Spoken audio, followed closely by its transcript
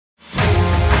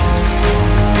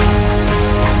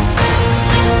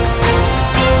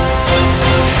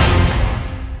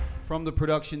from the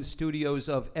production studios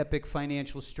of Epic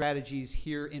Financial Strategies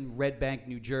here in Red Bank,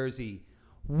 New Jersey.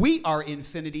 We are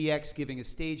Infinity X, giving a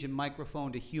stage and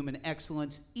microphone to human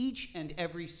excellence each and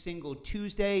every single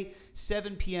Tuesday,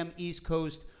 7 p.m. East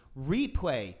Coast.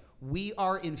 Replay,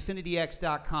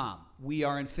 weareinfinityx.com, We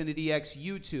Are Infinity X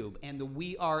YouTube, and the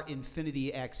We Are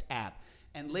Infinity X app.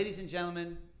 And ladies and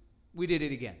gentlemen, we did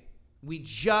it again. We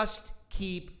just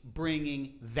keep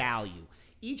bringing value.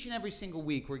 Each and every single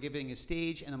week, we're giving a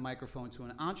stage and a microphone to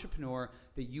an entrepreneur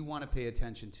that you want to pay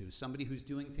attention to. Somebody who's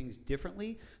doing things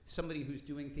differently, somebody who's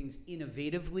doing things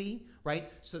innovatively,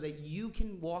 right? So that you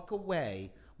can walk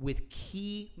away with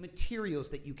key materials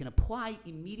that you can apply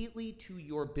immediately to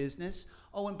your business.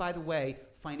 Oh, and by the way,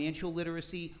 financial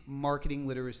literacy, marketing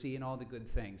literacy, and all the good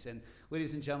things. And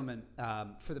ladies and gentlemen,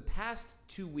 for the past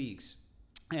 2 weeks,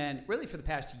 and really for the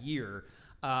past year,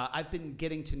 I've been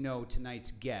getting to know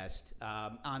tonight's guest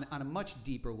on a much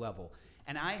deeper level.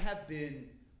 And I have been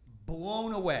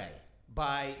blown away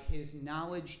by his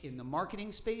knowledge in the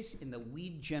marketing space, in the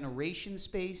lead generation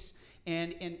space,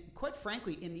 and quite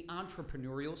frankly, in the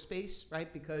entrepreneurial space,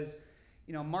 right? Because,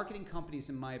 you know, marketing companies,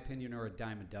 in my opinion, are a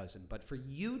dime a dozen. But for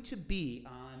you to be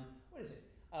on, what is it?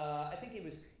 I think it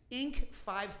was Inc.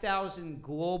 5000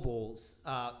 Global's,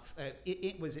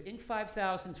 it was Inc.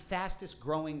 5000's fastest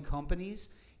growing companies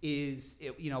is,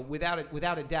 you know, without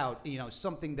a doubt, you know,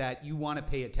 something that you want to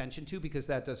pay attention to because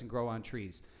that doesn't grow on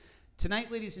trees.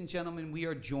 Tonight, ladies and gentlemen, we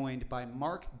are joined by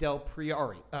Marc Del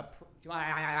Priore.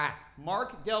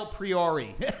 Marc Del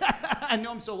Priore. I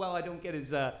know him so well, I don't get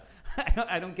his I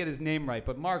don't get his name right.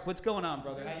 But Marc, what's going on,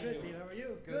 brother? How you doing? How are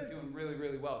you? Good. Doing really,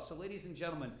 really well. So, ladies and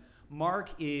gentlemen, Marc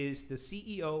is the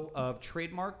CEO of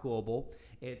TradeMarc Global.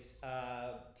 It's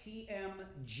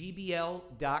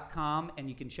tmgbl.com, and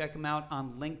you can check him out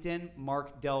on LinkedIn,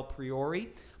 Marc Del Priore.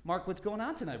 Marc, what's going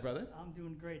on tonight, brother? I'm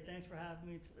doing great. Thanks for having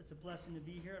me. It's a blessing to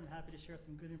be here. I'm happy to share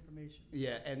some good information.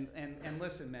 Yeah, and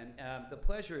listen, man, the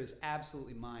pleasure is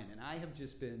absolutely mine, and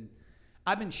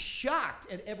I've been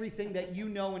shocked at everything that you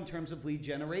know in terms of lead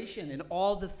generation and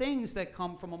all the things that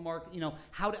come from a market, you know,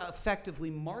 how to effectively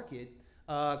market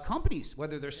companies,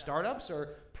 whether they're startups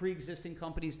or pre-existing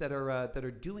companies that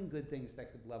are doing good things that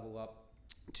could level up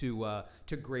to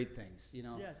great things, you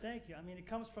know. Yeah, thank you. I mean, it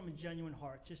comes from a genuine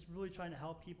heart, just really trying to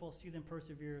help people, see them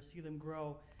persevere, see them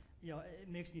grow. You know, it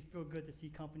makes me feel good to see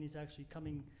companies actually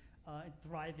coming and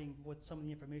thriving with some of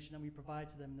the information that we provide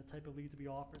to them, the type of leads we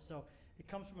offer. So it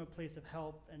comes from a place of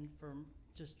help and from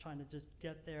just trying to just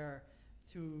get there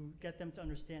to get them to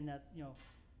understand that, you know,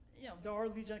 there are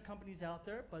lead gen companies out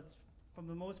there, but for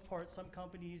the most part, some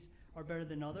companies are better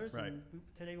than others. Right. And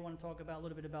today we want to talk about a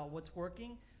little bit about what's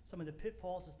working, some of the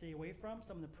pitfalls to stay away from,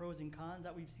 some of the pros and cons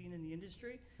that we've seen in the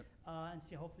industry, and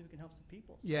see hopefully we can help some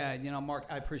people. So. Yeah, you know, Marc,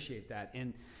 I appreciate that.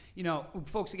 And, you know,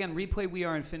 folks, again, replay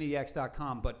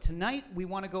weareinfinityx.com. But tonight we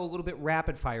want to go a little bit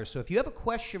rapid fire. So if you have a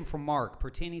question for Marc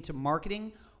pertaining to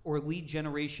marketing or lead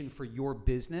generation for your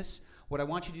business, what I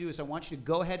want you to do is I want you to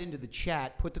go ahead into the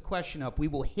chat, put the question up. We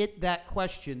will hit that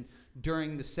question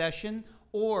during the session,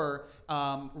 or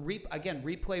again,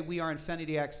 replay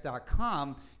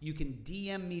weareinfinityx.com. You can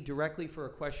DM me directly for a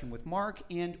question with Marc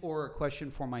and or a question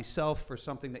for myself for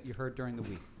something that you heard during the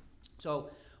week. So,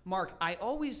 Marc, I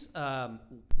always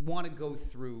want to go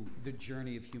through the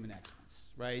journey of human excellence,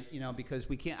 right? You know, because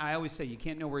I always say you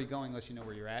can't know where you're going unless you know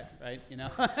where you're at, right? You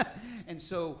know, and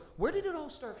so where did it all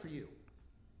start for you?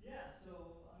 Yeah, so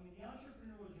I mean, the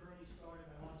entrepreneurial journey started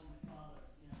by watching my father.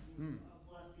 You know,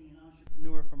 he was an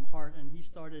entrepreneur from heart, and he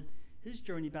started his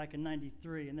journey back in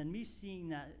 '93. And then me seeing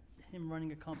that, him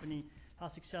running a company, how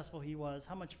successful he was,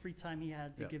 how much free time he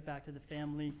had to give back to the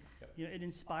family, you know, it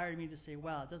inspired me to say,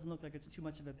 wow, it doesn't look like it's too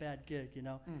much of a bad gig, you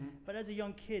know. But as a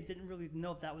young kid, didn't really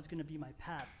know if that was going to be my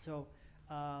path. So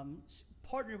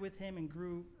partnered with him and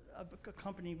grew a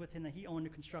company with him that he owned, a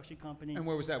construction company. And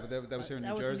where was that? That was here in New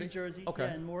Jersey? That was in New Jersey, okay.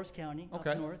 Yeah, in Morris County,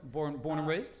 okay. up north. Born and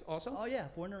raised also? Oh, yeah,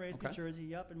 born and raised okay. in New Jersey,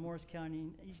 yep, in Morris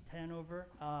County, East Hanover,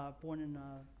 born in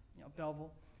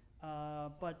Belleville.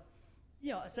 But,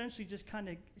 you know, essentially just kind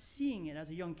of seeing it as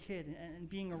a young kid and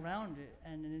being around it,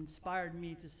 and it inspired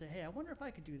me to say, hey, I wonder if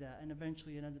I could do that. And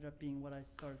eventually it ended up being what I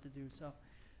started to do. So,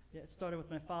 yeah, it started with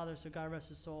my father, so God rest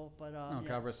his soul. But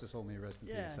God rest his soul, may he rest in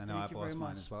peace. I know I've lost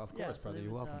mine as well. Of course, brother,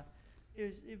 you're welcome.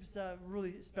 It was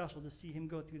really special to see him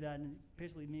go through that, and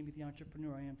basically made me the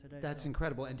entrepreneur I am today. That's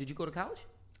incredible. And did you go to college?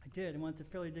 I did. I went to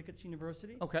Fairleigh Dickinson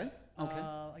University. Okay.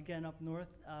 Again, up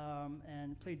north,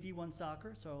 and played D1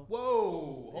 soccer. So.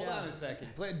 Whoa! Hold on a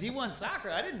second. Played D1 soccer.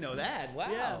 I didn't know that. Wow.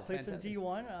 Yeah, played some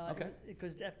D1. Okay.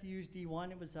 Because FDU's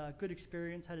D1. It was a good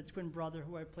experience. Had a twin brother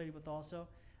who I played with also.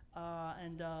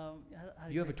 Had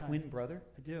You have a great time. twin brother?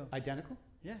 I do. Identical?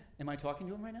 Yeah. Am I talking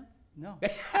to him right now? No.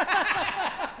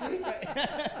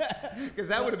 Because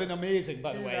that would have been amazing,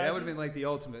 by the Can you way. That would have imagine? been like the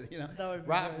ultimate, you know. That would be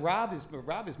Rob, great.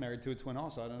 Rob is married to a twin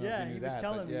also. I don't know if Yeah, you knew he that. was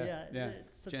telling me. Yeah. Yeah.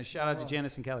 It's such a Shout out to small world.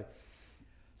 Janice and Kelly.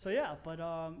 So yeah, but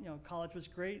college was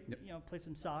great. Yep. Played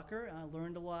some soccer. And I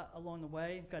learned a lot along the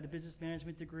way. Got a business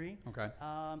management degree. Okay.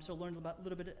 So learned about a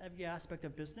little bit of every aspect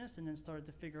of business, and then started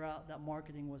to figure out that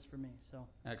marketing was for me. So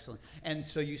Excellent. And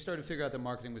so you started to figure out that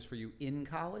marketing was for you in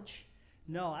college?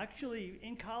 no, actually,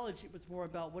 in college it was more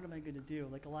about what am I going to do.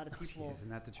 Like a lot of people. Isn't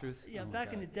that the truth? Yeah, Oh my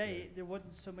back in God. the day, there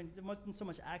wasn't so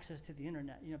much access to the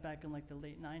internet. Back in like the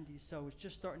late '90s, so it was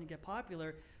just starting to get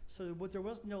popular. So there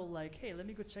was no like, hey, let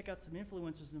me go check out some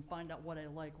influencers and find out what I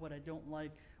like, what I don't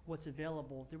like, what's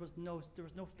available. There was no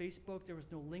Facebook, there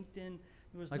was no LinkedIn.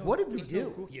 There was Like, no, what did there we was no do?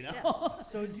 Google. You know? Yeah.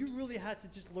 So you really had to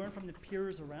just learn from the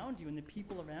peers around you and the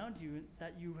people around you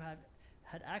that you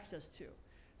had access to.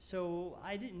 So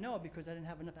I didn't know because I didn't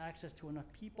have enough access to enough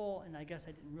people, and I guess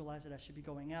I didn't realize that I should be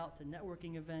going out to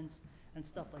networking events and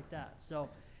stuff like that. So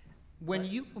When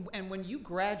you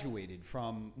graduated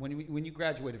from when you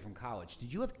graduated from college,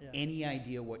 did you have Yeah. any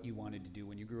idea what you wanted to do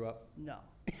when you grew up? no.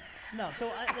 So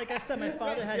like I said, my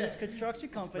father had his construction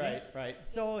company. Right.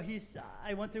 So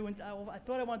I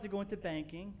thought I wanted to go into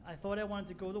banking. I thought I wanted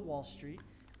to go to Wall Street.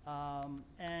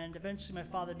 And eventually my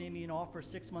father made me an offer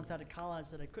 6 months out of college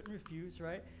that I couldn't refuse,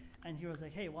 right? And he was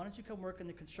like, hey, why don't you come work in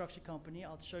the construction company?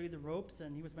 I'll show you the ropes.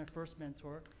 And he was my first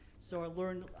mentor. So I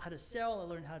learned how to sell. I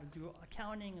learned how to do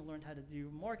accounting. I learned how to do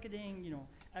marketing,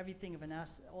 everything of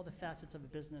all the facets of a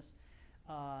business.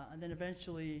 And then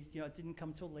eventually, it didn't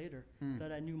come till later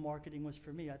that I knew marketing was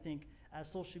for me. I think as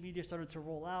social media started to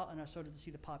roll out and I started to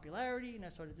see the popularity and I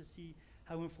started to see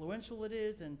how influential it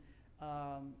is and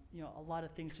a lot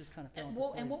of things just kind of fell into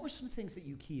place. And what were some things that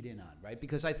you keyed in on, right?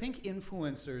 Because I think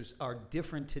influencers are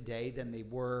different today than they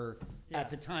were at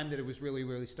the time that it was really,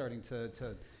 really starting to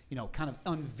kind of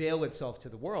unveil itself to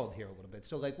the world here a little bit.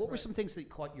 So, like, what were some things that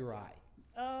caught your eye?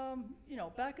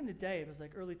 Back in the day, it was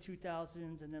like early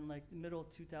 2000s and then like the middle of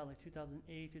 2000, like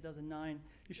 2008, 2009,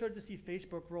 you started to see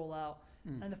Facebook roll out.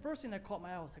 And the first thing that caught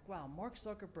my eye was like, wow, Mark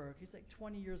Zuckerberg, he's like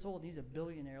 20 years old and he's a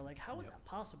billionaire. Like, how is that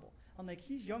possible? I'm like,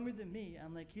 he's younger than me.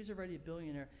 I'm like, he's already a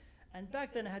billionaire. And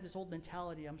back then I had this old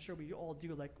mentality, I'm sure we all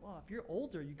do, like, well, if you're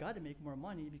older, you got to make more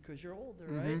money because you're older,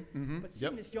 right? But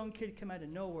seeing this young kid come out of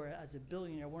nowhere as a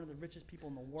billionaire, one of the richest people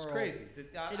in the world. It's crazy.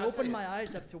 It opened my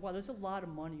eyes up to, wow, there's a lot of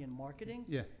money in marketing.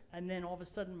 Yeah. And then all of a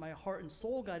sudden my heart and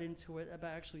soul got into it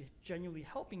about actually genuinely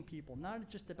helping people, not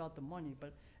just about the money,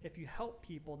 but if you help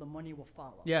people, the money will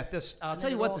follow. Yeah, I'll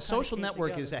tell you what, The Social came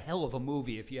Network together. is a hell of a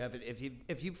movie.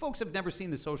 If you folks have never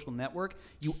seen The Social Network,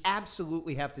 you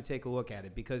absolutely have to take a look at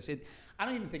it because I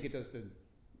don't even think it does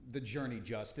the journey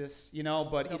justice, but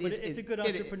No, it's a good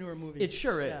entrepreneur movie. It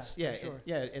sure is. Yeah, Yeah, for sure.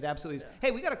 it absolutely is.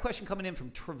 Hey, we got a question coming in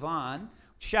from Trevon.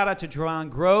 Shout out to Trevon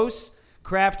Gross.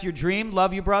 Craft your dream.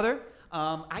 Love you, brother.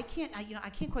 I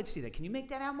can't quite see that. Can you make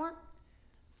that out, Mark?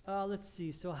 Let's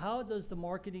see. So how does the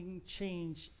marketing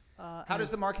change? How does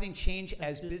the marketing change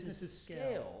as businesses businesses scale?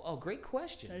 scale? Oh, great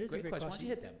question. That is a great Why don't question. you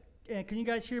hit them? And can you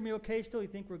guys hear me okay still? You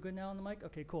think we're good now on the mic?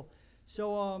 Okay, cool.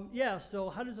 So, so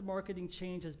how does the marketing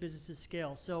change as businesses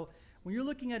scale? So when you're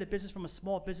looking at a business from a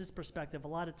small business perspective, a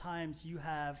lot of times you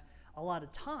have a lot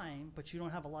of time, but you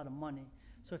don't have a lot of money.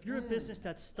 So if you're a business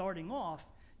that's starting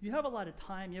off, you have a lot of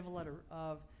time, you have a lot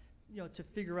of to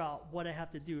figure out what I have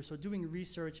to do. So doing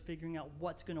research, figuring out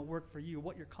what's going to work for you,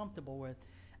 what you're comfortable with.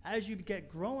 As you get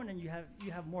growing and you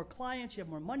have more clients, you have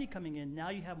more money coming in, now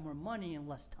you have more money and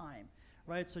less time,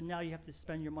 right? So now you have to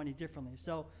spend your money differently.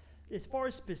 So as far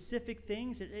as specific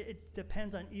things, it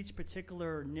depends on each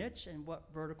particular niche and what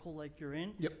vertical like you're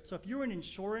in. Yep. So if you're in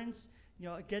insurance,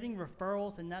 getting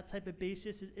referrals and that type of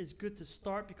basis is good to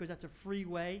start because that's a free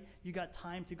way. You got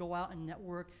time to go out and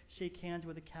network, shake hands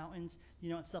with accountants,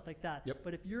 and stuff like that. Yep.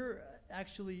 But if you're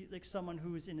actually like someone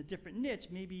who's in a different niche,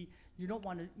 maybe you don't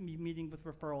want to be meeting with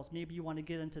referrals. Maybe you want to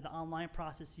get into the online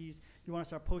processes. You want to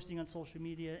start posting on social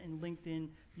media and LinkedIn,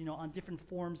 on different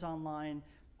forums online.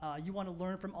 You want to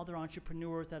learn from other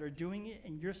entrepreneurs that are doing it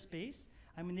in your space.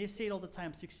 I mean, they say it all the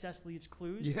time, success leaves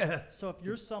clues. Yeah. So if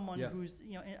you're someone who's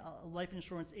a life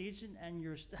insurance agent and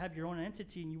you have your own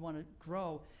entity and you want to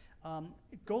grow,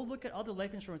 go look at other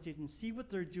life insurance agents, see what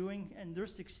they're doing and their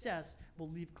success, will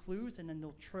leave clues and then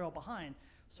they'll trail behind.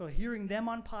 So hearing them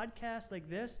on podcasts like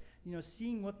this,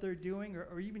 seeing what they're doing,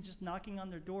 or even just knocking on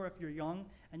their door if you're young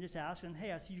and just asking,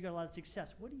 hey, I see you got a lot of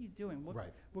success. What are you doing?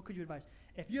 What could you advise?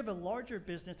 If you have a larger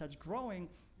business that's growing,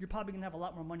 you're probably going to have a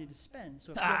lot more money to spend.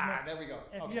 So if there we go.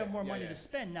 If you have more money to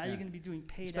spend, now you're going to be doing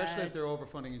paid Especially ads. if they're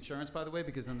overfunding insurance, by the way,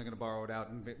 because then they're going to borrow it out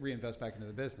and reinvest back into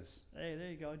the business. Hey, there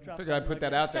you go. I figured I'd put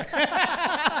that out there.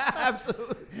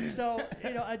 Absolutely. So,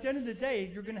 at the end of the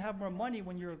day, you're going to have more money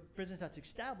when you're a business that's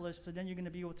established. So then you're going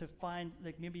to be able to find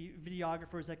like maybe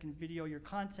videographers that can video your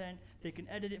content. They can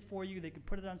edit it for you. They can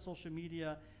put it on social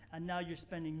media. And now you're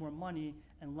spending more money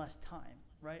and less time.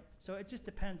 Right? So it just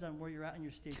depends on where you're at in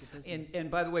your stage of business. And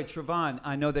by the way, Trevon,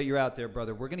 I know that you're out there,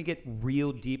 brother. We're going to get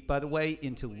real deep, by the way,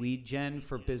 into lead gen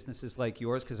for businesses like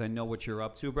yours, because I know what you're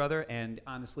up to, brother. And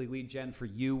honestly, lead gen for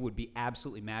you would be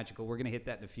absolutely magical. We're going to hit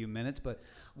that in a few minutes. But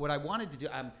what I wanted to do,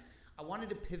 I wanted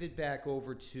to pivot back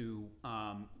over to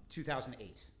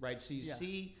 2008, right? So you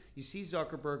see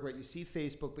Zuckerberg, right? You see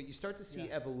Facebook, but you start to see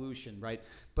evolution, right?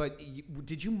 But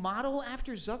did you model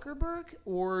after Zuckerberg,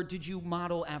 or did you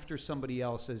model after somebody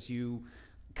else as you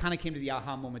kind of came to the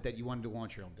aha moment that you wanted to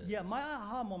launch your own business? Yeah, my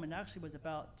aha moment actually was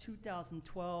about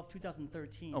 2012,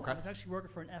 2013. Okay. I was actually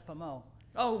working for an FMO.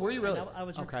 Oh, were you really? And I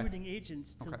was recruiting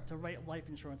agents to write life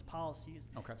insurance policies.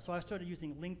 Okay. So I started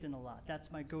using LinkedIn a lot.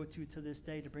 That's my go-to to this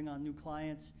day to bring on new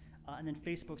clients. And then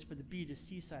Facebook's for the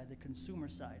B2C side, the consumer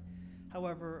side.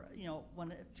 However,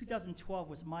 when 2012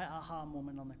 was my aha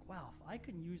moment, I'm like, wow, if I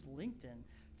can use LinkedIn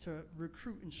to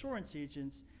recruit insurance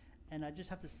agents, and I just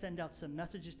have to send out some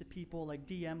messages to people, like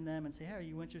DM them and say, hey, are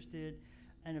you interested?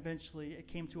 And eventually it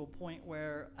came to a point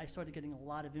where I started getting a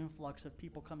lot of influx of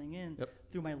people coming in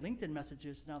through my LinkedIn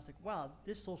messages. And I was like, wow,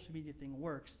 this social media thing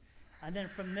works. And then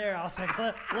from there, I was like,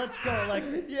 let's go. Like,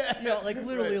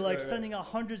 literally sending out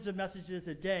hundreds of messages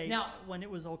a day. Now, when it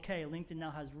was okay, LinkedIn now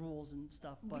has rules and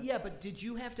stuff. But but did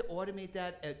you have to automate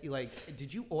that?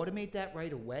 Did you automate that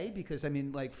right away? Because I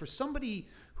mean, like for somebody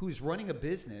who's running a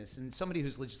business and somebody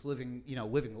who's just living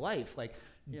life,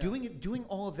 doing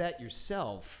all of that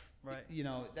yourself. Right.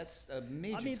 That's a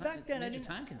major time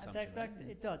consumption.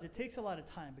 It does. It takes a lot of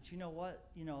time. But you know what?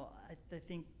 I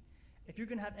think if you're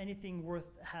going to have anything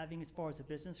worth having as far as a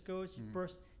business goes,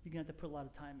 first, you're going to have to put a lot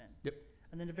of time in. Yep.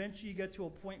 And then eventually you get to a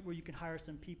point where you can hire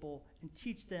some people and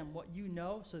teach them what you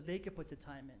know so they can put the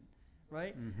time in,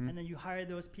 right? Mm-hmm. And then you hire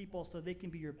those people so they can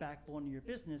be your backbone of your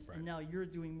business. Right. And now you're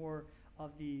doing more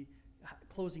of the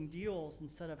closing deals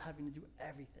instead of having to do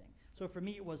everything. So for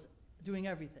me, it was doing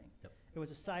everything. Yep. It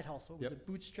was a side hustle. It was a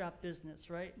bootstrap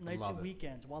business, right? Nights and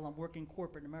weekends while I'm working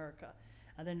corporate America.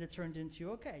 And then it turned into,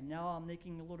 okay, now I'm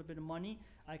making a little bit of money.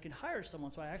 I can hire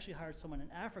someone. So I actually hired someone in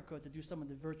Africa to do some of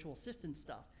the virtual assistant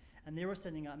stuff. And they were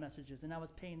sending out messages. And I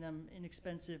was paying them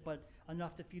inexpensive, but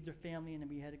enough to feed their family. And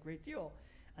we had a great deal.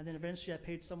 And then eventually I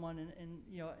paid someone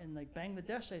in like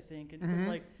Bangladesh, I think. And it was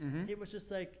like, it was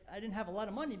just like, I didn't have a lot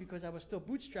of money because I was still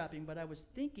bootstrapping, but I was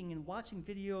thinking and watching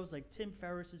videos like Tim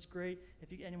Ferriss is great. If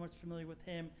anyone's familiar with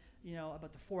him,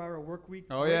 about the 4-Hour Work Week.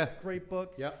 Oh, great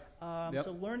book. Yep.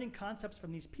 So learning concepts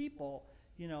from these people,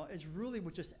 is really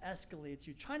what just escalates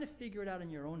you. Trying to figure it out on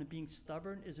your own and being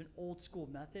stubborn is an old school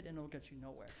method, and it'll get you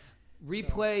nowhere.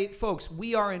 Replay, folks,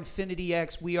 we are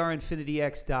InfinityX. We are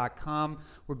InfinityX.com.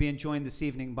 We're being joined this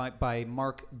evening by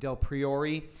Marc Del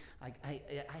Priore. I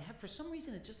have, for some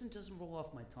reason, it just doesn't roll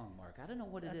off my tongue, Mark. I don't know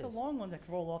what it is. That's a long one that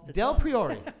can roll off the Del tongue.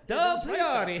 Priore. Del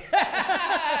Priore.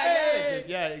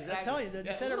 Yeah, exactly. I tell you,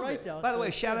 you said it right, Del. By the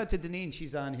way, shout out to Deneen.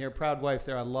 She's on here. Proud wife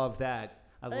there. I love that.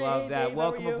 Love that. Babe,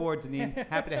 welcome aboard, Deneen.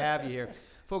 Happy to have you here.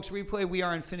 Folks, replay, we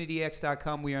are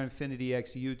InfinityX.com. We are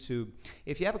InfinityX YouTube.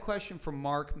 If you have a question for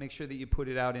Mark, make sure that you put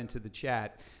it out into the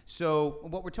chat. So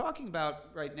what we're talking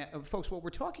about right now, folks, is we're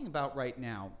talking about,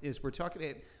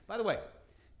 by the way,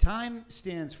 time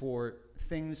stands for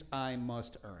things I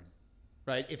must earn,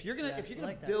 right? If you're gonna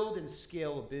build and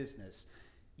scale a business,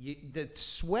 the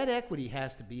sweat equity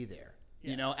has to be there.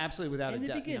 Yeah. Absolutely without a doubt.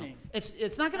 In the beginning.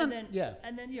 It's not going to,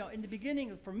 And then, in the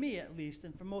beginning, for me at least,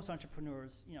 and for most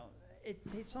entrepreneurs,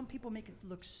 some people make it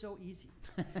look so easy.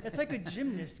 It's like a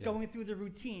gymnast going through the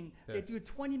routine. Yeah. They do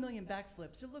 20 million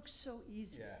backflips. It looks so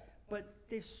easy. Yeah. But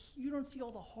you don't see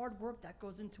all the hard work that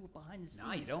goes into it behind the scenes.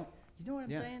 No, you don't. You know what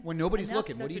I'm saying? When nobody's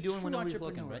looking. What are you doing when nobody's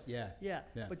looking, right? Yeah.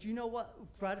 But you know what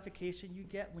gratification you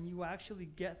get when you actually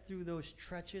get through those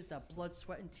stretches, that blood,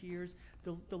 sweat, and tears,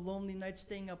 the lonely nights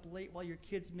staying up late while your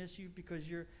kids miss you because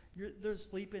they're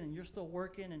sleeping and you're still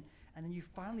working, and then you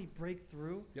finally break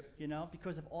through,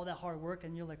 because of all that hard work,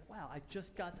 and you're like, wow, I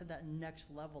just got to that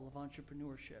next level of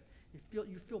entrepreneurship.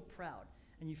 You feel proud,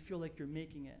 and you feel like you're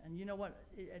making it. And you know what?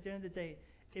 At the end of the day,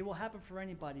 it will happen for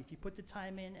anybody. If you put the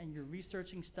time in and you're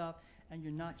researching stuff and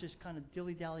you're not just kind of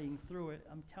dilly-dallying through it,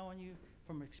 I'm telling you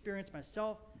from experience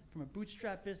myself, from a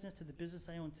bootstrap business to the business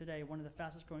I own today, one of the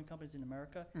fastest growing companies in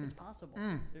America, it's possible.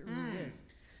 It really is.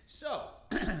 So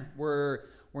we're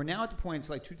now at the point, it's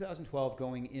like 2012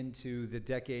 going into the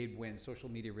decade when social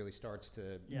media really starts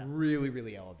to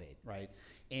really elevate, right?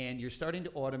 And you're starting to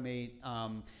automate.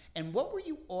 And what were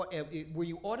you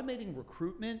automating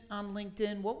recruitment on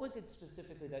LinkedIn? What was it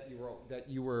specifically that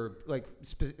you were like?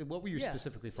 What were you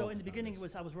specifically focused on? So in the beginning,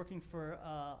 I was working for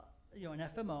an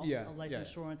FMO, a life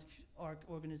insurance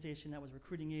organization that was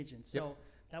recruiting agents. So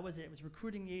that was it. It was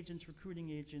recruiting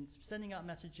agents, sending out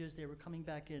messages. They were coming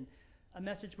back in. A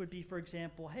message would be, for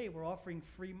example, hey, we're offering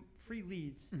free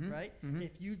leads, right?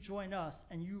 If you join us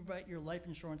and you write your life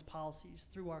insurance policies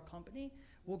through our company,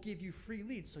 we'll give you free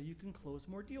leads so you can close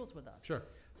more deals with us. Sure.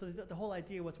 So the whole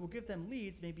idea was we'll give them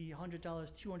leads, maybe $100,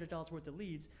 $200 worth of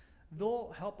leads.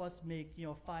 They'll help us make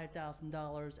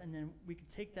 $5,000, and then we can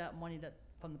take that money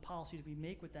from the policies we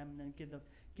make with them, and then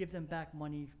give them back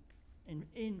money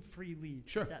in free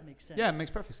leads. Sure. If that makes sense. Yeah, it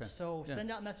makes perfect sense. So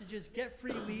send out messages, get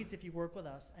free leads if you work with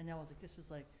us. And I was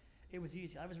like, it was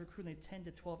easy. I was recruiting 10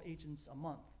 to 12 agents a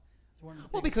month.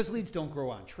 Well, because leads don't grow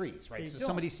on trees, right? So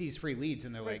somebody sees free leads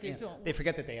and they're like, they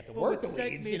forget that they have to work the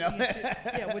leads,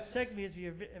 Which segued me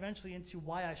eventually into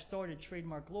why I started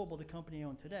TradeMarc Global, the company I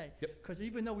own today. Because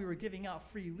even though we were giving out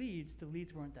free leads, the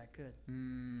leads weren't that good.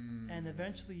 And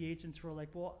eventually agents were like,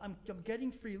 well, I'm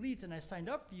getting free leads and I signed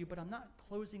up for you, but I'm not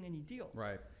closing any deals.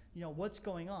 Right. What's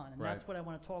going on? And that's what I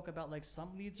want to talk about. Like,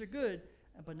 some leads are good,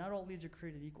 but not all leads are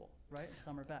created equal, right?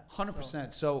 Some are bad.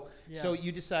 100%. So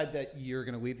you decide that you're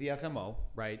going to leave the FMO,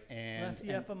 right? And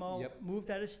left the FMO,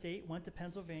 moved out of state, went to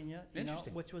Pennsylvania,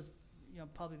 which was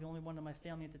probably the only one in my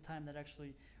family at the time that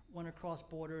actually went across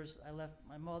borders. I left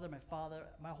my mother, my father,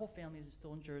 my whole family is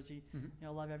still in Jersey. I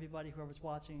love everybody, whoever's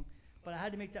watching. But I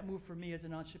had to make that move for me as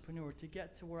an entrepreneur to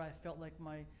get to where I felt like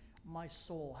my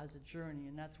soul has a journey,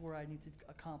 and that's where I need to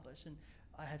accomplish. And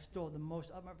I have still the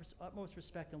utmost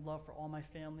respect and love for all my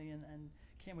family, and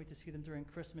can't wait to see them during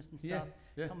Christmas and stuff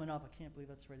coming up. I can't believe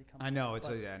that's already coming. I know up.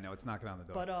 It's knocking on the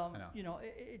door. But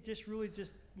it just really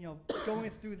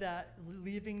going through that,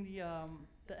 leaving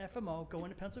the FMO, going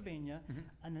to Pennsylvania,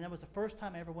 and then that was the first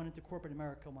time I ever went into corporate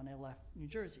America when I left New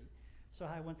Jersey. So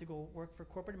I went to go work for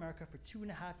corporate America for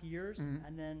 2.5 years,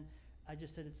 and then I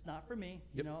just said it's not for me.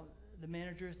 The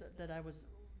managers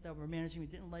that were managing me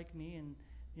didn't like me, and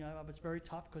I was very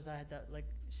tough because I had that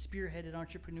spearheaded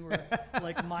entrepreneur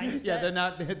mindset. Yeah,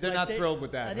 they're not thrilled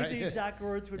with that. I think the exact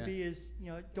words would be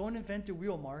don't invent the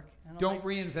wheel, Mark. And don't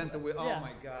reinvent the wheel. Oh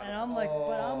my God. And I'm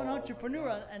but I'm an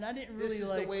entrepreneur, and I didn't really This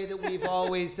is the way that we've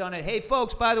always done it. Hey,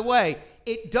 folks, by the way,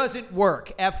 it doesn't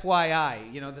work.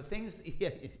 FYI, the things.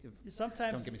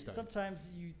 Sometimes, don't get me started. Sometimes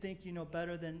you think you know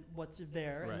better than what's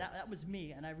there, and that was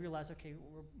me. And I realized, okay,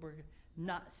 we're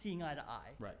not seeing eye to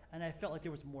eye. Right. And I felt like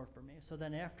there was more for me. So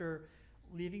then after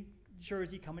leaving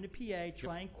Jersey, coming to PA,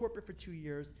 trying corporate for 2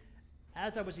 years,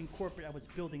 as I was in corporate, I was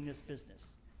building this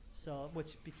business,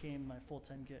 which became my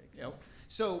full-time gig.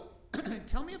 So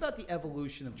tell me about the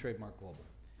evolution of TradeMarc Global.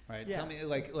 Right. Yeah. Tell me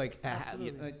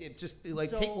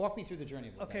walk me through the journey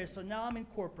of that. Okay, so now I'm in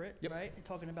corporate, right? I'm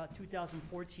talking about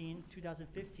 2014,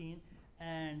 2015.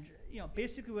 And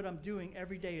basically what I'm doing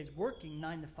every day is working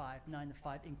 9 to 5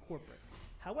 in corporate.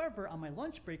 However, on my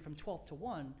lunch break from 12 to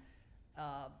 1,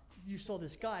 you saw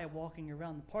this guy walking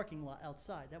around the parking lot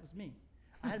outside. That was me.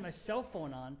 I had my cell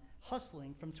phone on,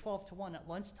 hustling from 12 to 1 at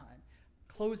lunchtime,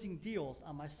 closing deals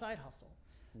on my side hustle.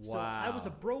 Wow. So I was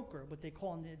a broker, what they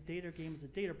call in the data game is a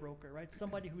data broker, right?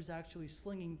 Somebody who's actually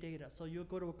slinging data. So you'll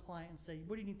go to a client and say,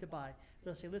 what do you need to buy?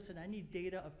 They'll say, listen, I need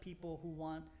data of people who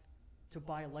want to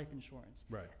buy life insurance.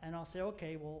 Right. And I'll say,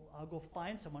 okay, well, I'll go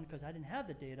find someone because I didn't have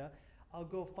the data. I'll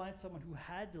go find someone who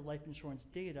had the life insurance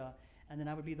data, and then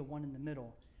I would be the one in the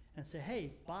middle and say,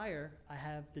 hey, buyer, I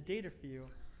have the data for you.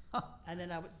 And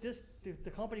then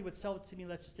the company would sell it to me,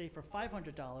 let's just say for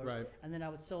 $500, right. And then I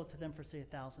would sell it to them for say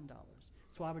 $1,000.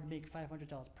 So I would make $500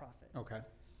 profit. Okay.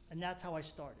 And that's how I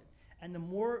started. And the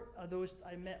more of those,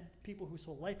 I met people who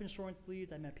sold life insurance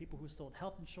leads, I met people who sold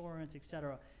health insurance, et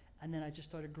cetera. And then I just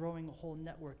started growing a whole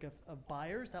network of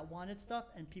buyers that wanted stuff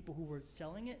and people who were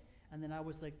selling it. And then I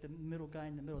was like the middle guy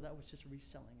in the middle that was just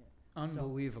reselling it.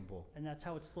 Unbelievable. And that's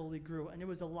how it slowly grew. And it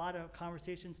was a lot of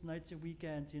conversations, nights and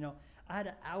weekends. I had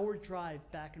an hour drive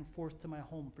back and forth to my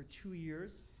home for 2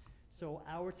 years. So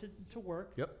hour to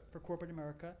work for corporate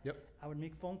America. I would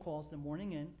make phone calls the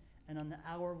morning in, and on the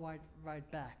hour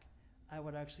ride back, I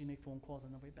would actually make phone calls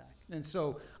on the way back. And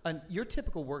so your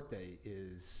typical workday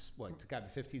is what? It's got to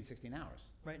be 15, 16 hours.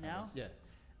 Right now? Yeah.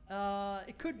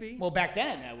 It could be. Well, back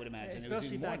then, I would imagine.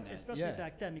 Especially back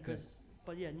then, Yeah. because,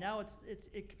 but yeah, now it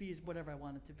could be whatever I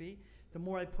want it to be. The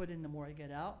more I put in, the more I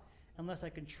get out. Unless I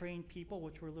can train people,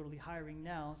 which we're literally hiring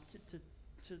now,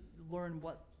 to learn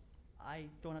what I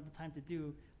don't have the time to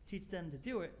do, teach them to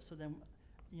do it. So then,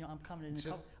 I'm coming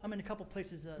in. I'm in a couple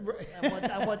places at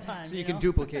one time. So you can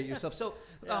duplicate yourself. So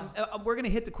we're going to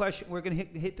hit the question. We're going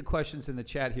to hit the questions in the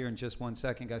chat here in just 1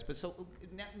 second, guys. But so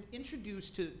now introduce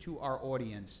to our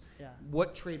audience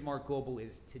what TradeMarc Global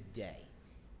is today.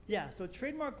 Yeah, so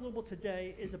TradeMarc Global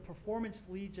today is a performance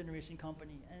lead generation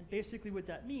company. And basically what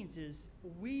that means is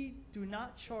we do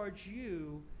not charge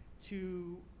you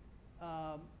to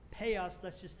pay us,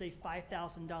 let's just say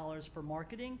 $5,000 for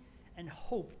marketing and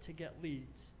hope to get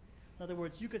leads. In other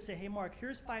words, you could say, hey, Mark,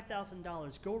 here's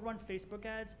 $5,000. Go run Facebook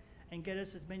ads and get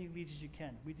us as many leads as you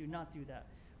can. We do not do that.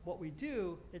 What we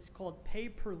do, it's called pay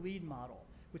per lead model,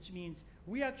 which means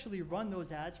we actually run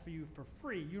those ads for you for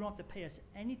free. You don't have to pay us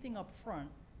anything up front.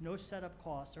 No setup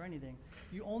costs or anything.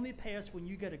 You only pay us when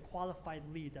you get a qualified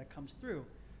lead that comes through.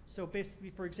 So basically,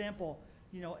 for example,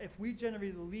 if we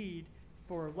generate a lead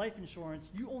for life insurance,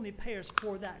 you only pay us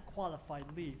for that qualified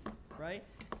lead, right?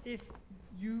 If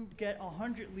you get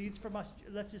 100 leads from us,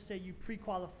 let's just say you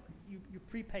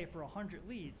prepay for 100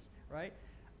 leads, right?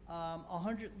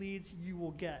 100 leads you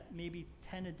will get maybe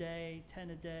 10 a day, 10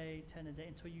 a day, 10 a day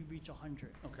until you reach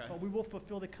 100. Okay. But we will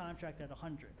fulfill the contract at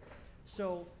 100.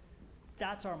 So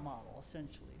that's our model,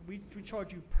 essentially. We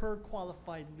charge you per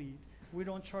qualified lead. We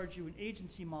don't charge you an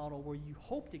agency model where you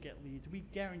hope to get leads. We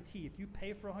guarantee if you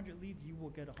pay for 100 leads, you will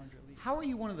get 100 leads. How are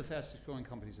you one of the fastest growing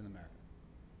companies in America?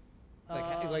 A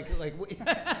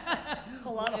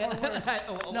lot of hard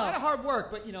work. A lot of hard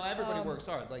work, but everybody works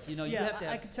hard. You have to.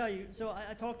 I can tell you. So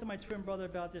I talked to my twin brother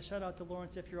about this. Shout out to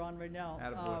Lawrence if you're on right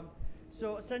now.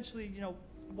 So essentially,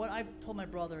 what I've told my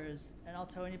brother is, and I'll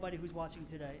tell anybody who's watching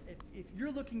today, if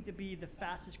you're looking to be the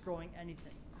fastest growing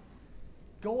anything,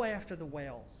 go after the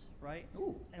whales, right?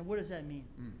 Ooh. And what does that mean?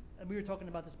 And we were talking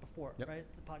about this before, right?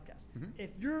 The podcast.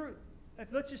 Mm-hmm.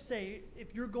 Let's just say,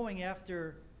 if you're going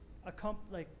after a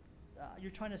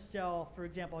you're trying to sell, for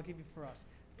example, I'll give you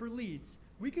for leads,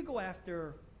 we could go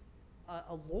after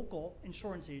a local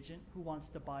insurance agent who wants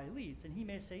to buy leads. And he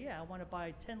may say, yeah, I want to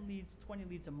buy 10 leads, 20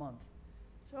 leads a month.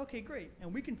 So, okay, great.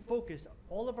 And we can focus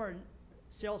all of our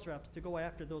sales reps to go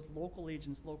after those local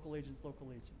agents.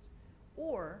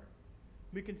 Or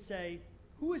we can say,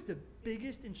 who is the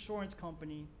biggest insurance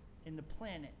company in the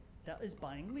planet that is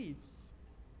buying leads?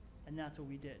 And that's what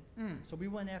we did. So we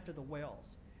went after the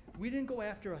whales. We didn't go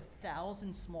after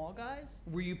 1,000 small guys.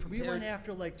 Were you prepared? We went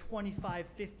after like 25,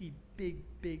 50 big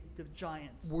the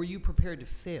giants. Were you prepared to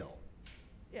fail?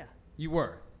 Yeah. You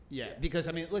were. Yeah. Because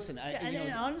listen.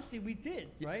 And honestly, we did.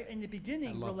 Right in the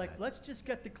beginning, we're like, that. let's just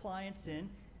get the clients in,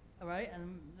 all right,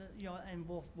 and and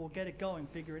we'll get it going,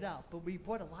 figure it out. But we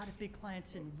brought a lot of big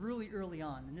clients in really early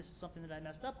on, and this is something that I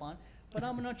messed up on. But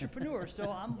I'm an entrepreneur,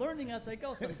 so I'm learning as I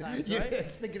go sometimes, right?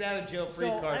 It's the get out of jail free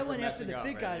card. So I went after the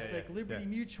big guys like Liberty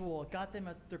Mutual, got them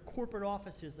at their corporate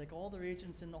offices, like all their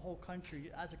agents in the whole country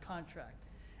as a contract.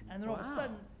 And then all of a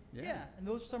sudden, and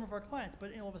those are some of our clients,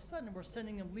 but all of a sudden we're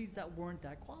sending them leads that weren't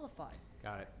that qualified.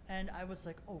 Got it. And I was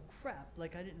like, oh crap, I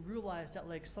didn't realize that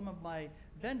some of my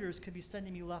vendors could be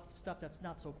sending me stuff that's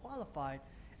not so qualified.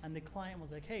 And the client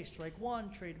was like, hey, strike one,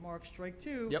 trademark, strike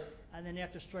two. Yep. And then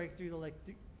after strike three, they're like,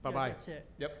 bye-bye. That's it.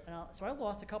 Yep. And so I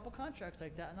lost a couple contracts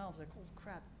like that, and I was like, oh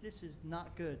crap, this is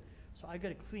not good. So I got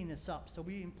to clean this up. So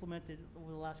we implemented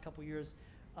over the last couple of years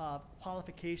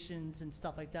qualifications and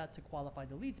stuff like that to qualify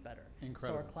the leads better.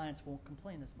 Incredible. So our clients won't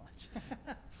complain as much.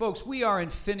 Folks, we are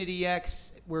Infinity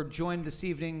X. We're joined this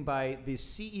evening by the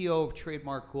CEO of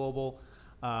TradeMarc Global,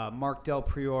 Marc Del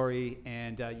Priore,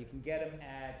 and you can get him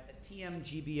at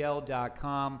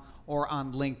tmgbl.com or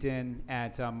on LinkedIn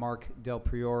at Marc Del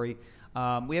Priore.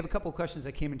 We have a couple of questions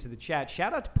that came into the chat.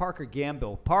 Shout out to Parker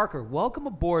Gambill. Parker, welcome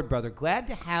aboard, brother. Glad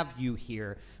to have you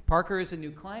here. Parker is a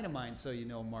new client of mine, so you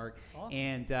know Mark. Awesome.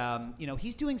 And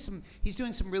he's doing some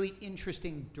really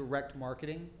interesting direct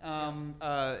marketing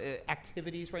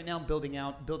activities right now, building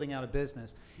out a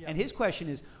business. Yep. And his question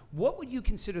is, what would you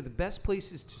consider the best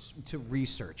places to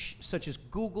research, such as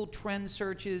Google Trend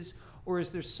searches? Or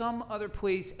is there some other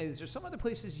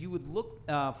places you would look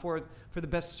for the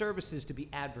best services to be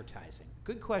advertising?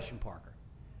 Good question, Parker.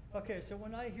 Okay, so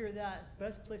when I hear that,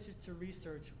 best places to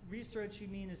research you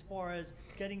mean as far as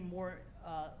getting more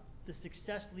the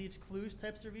success leaves clues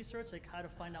types of research, like how to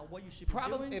find out what you should be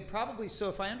doing? Probably so.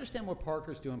 If I understand what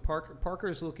Parker's doing, Parker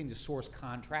is looking to source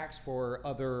contracts for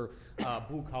other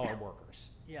blue-collar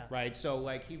workers. Yeah. Right? So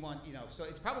so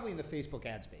it's probably in the Facebook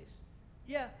ad space.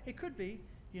 Yeah, it could be.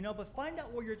 but find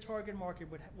out where your target market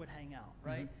would hang out,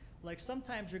 right? Like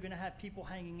sometimes you're going to have people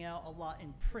hanging out a lot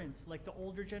in print, like the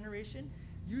older generation.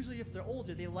 Usually if they're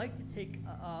older, they like to take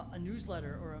a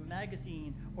newsletter or a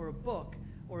magazine or a book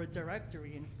or a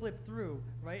directory and flip through,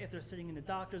 right? If they're sitting in the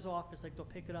doctor's office, like they'll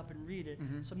pick it up and read it.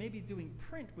 So maybe doing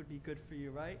print would be good for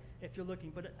you, right? If you're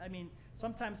looking, but I mean,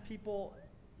 sometimes people,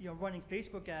 running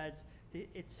Facebook ads,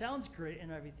 it sounds great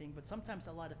and everything, but sometimes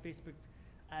a lot of Facebook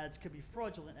ads could be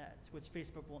fraudulent ads, which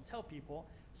Facebook won't tell people.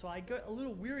 So I get a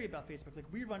little weary about Facebook. Like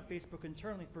we run Facebook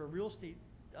internally for a real estate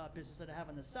business that I have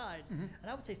on the side, and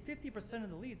I would say 50% of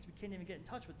the leads, we can't even get in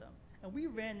touch with them. And we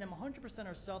ran them 100%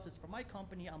 ourselves. It's for my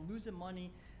company. I'm losing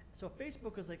money. So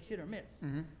Facebook is like hit or miss,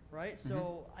 right?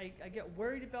 So I get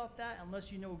worried about that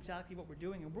unless you know exactly what we're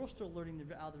doing, and we're still learning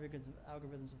the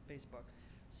algorithms of Facebook.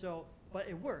 So, but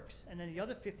it works. And then the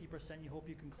other 50%, you hope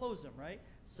you can close them, right?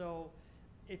 So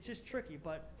it's just tricky.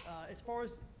 But as far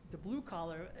as the blue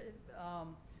collar,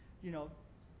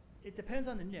 it depends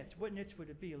on the niche. What niche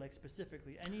would it be, like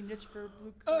specifically? Any niche for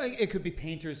blue collar? It could be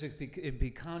painters. It'd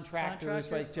be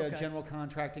contractors, like general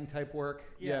contracting type work.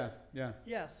 Yeah.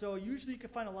 So usually you can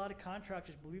find a lot of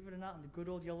contractors, believe it or not, on the good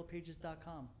old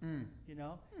yellowpages.com.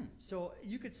 So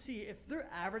you could see if they're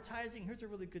advertising. Here's a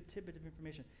really good tidbit of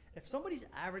information. If somebody's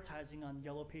advertising on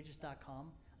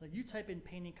yellowpages.com, like you type in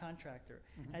painting contractor,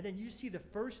 and then you see the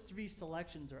first 3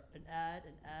 selections are an ad,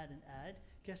 an ad, an ad.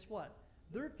 Guess what?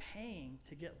 They're paying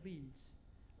to get leads,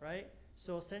 right?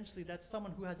 So essentially that's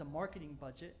someone who has a marketing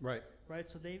budget, right?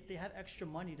 So they have extra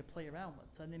money to play around with.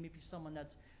 So then maybe someone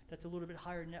that's a little bit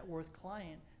higher net worth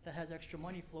client that has extra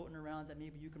money floating around that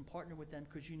maybe you can partner with them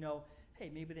because hey,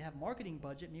 maybe they have marketing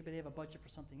budget, maybe they have a budget for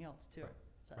something else too.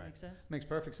 Does that make sense? Makes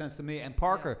perfect sense to me. And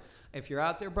Parker, if you're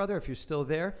out there, brother, if you're still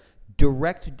there,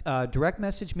 direct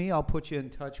message me. I'll put you in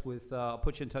touch with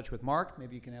Mark.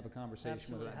 Maybe you can have a conversation.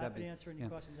 Absolutely. with Happy to answer any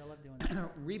questions. I love doing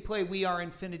that. Replay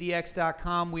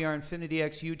weareinfinityx.com. We Are Infinity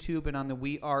X YouTube, and on the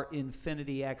We Are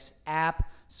Infinity X app,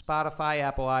 Spotify,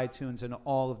 Apple, iTunes, and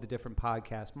all of the different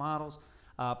podcast models.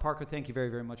 Parker, thank you very,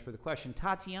 very much for the question.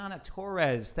 Tatiana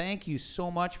Torres, thank you so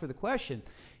much for the question.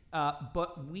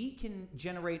 But we can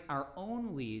generate our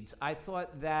own leads. I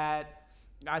thought that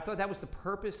was the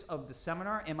purpose of the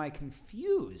seminar. Am I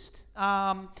confused?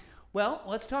 Well,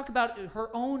 let's talk about her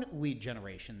own lead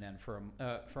generation then for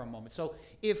a moment. So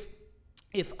if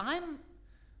I'm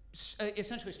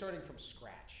essentially starting from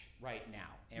scratch right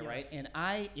now, right, and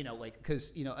I,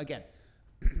 because again,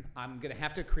 I'm going to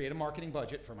have to create a marketing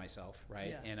budget for myself, right?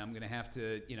 Yeah. And I'm going to have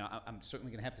to, I'm certainly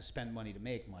going to have to spend money to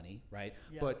make money, right?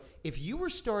 Yeah. But if you were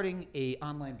starting a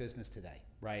online business today,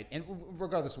 right, and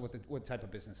regardless of what type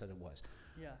of business that it was,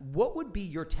 what would be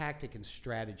your tactic and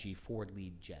strategy for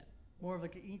lead gen? More of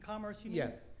like an e-commerce, you mean?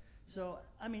 Yeah. So,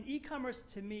 I mean, e-commerce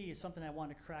to me is something I want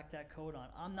to crack that code on.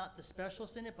 I'm not the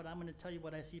specialist in it, but I'm going to tell you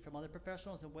what I see from other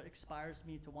professionals and what inspires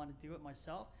me to want to do it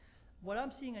myself. What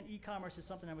I'm seeing on e-commerce is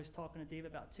something I was talking to Dave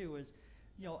about too, is,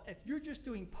 if you're just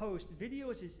doing posts,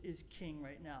 videos is king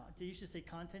right now. They used to say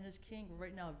content is king, but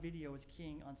right now video is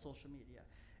king on social media.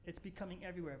 It's becoming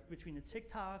everywhere, between the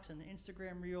TikToks and the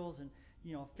Instagram Reels and,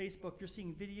 Facebook. You're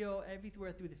seeing video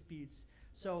everywhere through the feeds.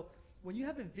 So when you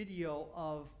have a video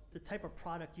of the type of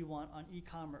product you want on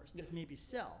e-commerce to maybe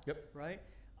sell, right?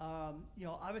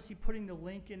 Obviously putting the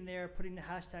link in there, putting the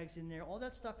hashtags in there, all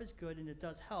that stuff is good and it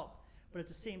does help. But at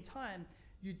the same time,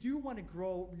 you do want to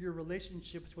grow your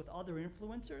relationships with other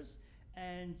influencers,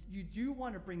 and you do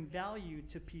want to bring value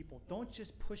to people. Don't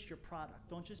just push your product.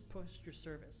 Don't just push your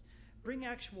service. Bring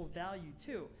actual value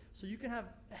too. So you can have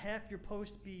half your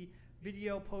posts be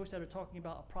video posts that are talking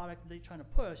about a product that you're trying to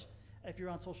push if you're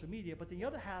on social media, but the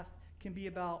other half can be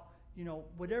about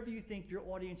whatever you think your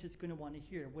audience is going to want to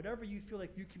hear, whatever you feel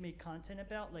like you can make content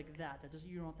about, like that doesn't,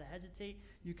 you don't have to hesitate.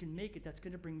 You can make it. That's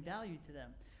going to bring value to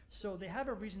them. So they have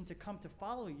a reason to come to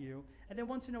follow you, and then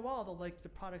once in a while they'll like the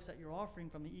products that you're offering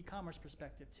from the e-commerce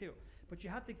perspective too. But you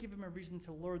have to give them a reason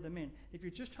to lure them in. If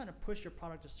you're just trying to push your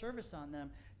product or service on them,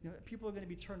 people are going to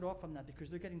be turned off from that because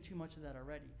they're getting too much of that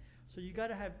already. So you got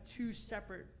to have 2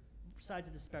 separate sides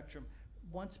of the spectrum.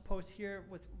 Once post here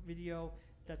with video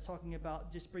that's talking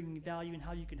about just bringing value and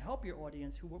how you can help your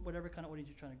audience, whatever kind of audience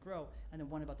you're trying to grow, and then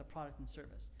one about the product and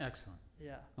service. Excellent.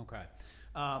 Yeah. Okay.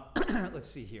 Let's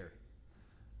see here.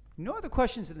 No other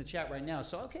questions in the chat right now.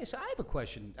 So I have a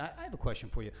question. I have a question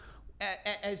for you.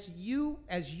 As you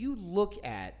look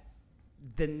at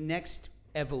the next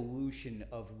evolution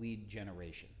of lead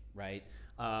generation, right?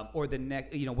 Or the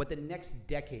next, what the next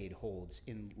decade holds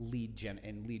in lead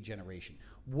generation.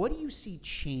 What do you see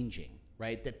changing,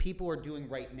 right? That people are doing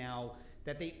right now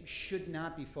that they should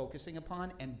not be focusing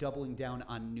upon and doubling down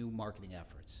on new marketing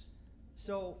efforts?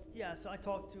 So yeah, so I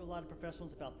talk to a lot of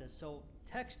professionals about this. So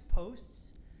text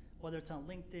posts, whether it's on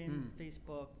LinkedIn,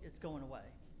 Facebook, it's going away.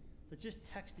 But just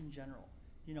text in general.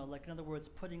 You know, like in other words,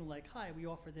 putting like, "Hi, we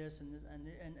offer this,"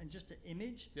 and just an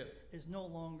image is no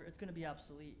longer. It's going to be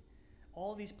obsolete.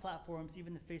 All these platforms,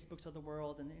 even the Facebooks of the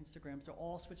world and the Instagrams, are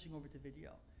all switching over to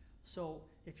video. So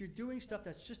if you're doing stuff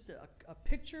that's just a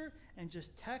picture and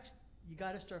just text, you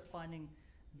got to start finding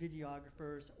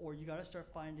videographers, or you got to start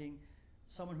finding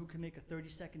someone who can make a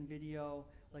 30-second video.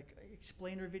 Like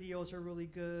explainer videos are really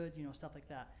good, you know, stuff like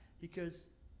that. Because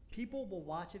people will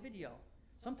watch a video.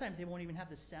 Sometimes they won't even have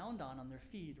the sound on their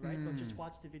feed, right? They'll just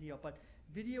watch the video. But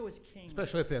video is king.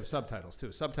 Especially if they have subtitles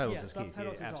too. Subtitles is key.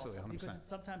 Subtitles is absolutely, awesome, 100%. because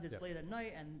sometimes it's late at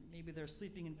night and maybe they're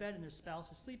sleeping in bed and their spouse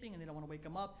is sleeping and they don't want to wake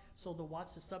them up, so they'll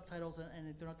watch the subtitles and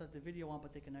they don't have to have the video on,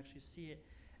 but they can actually see it.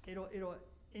 It'll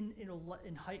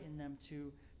heighten them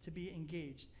to be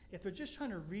engaged. If they're just trying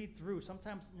to read through,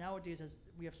 sometimes nowadays, as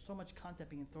we have so much content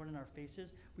being thrown in our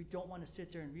faces, we don't want to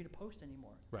sit there and read a post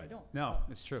anymore. Right. We don't. No,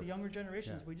 it's true. The younger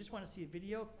generations, we just want to see a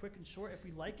video, quick and short. If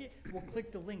we like it, we'll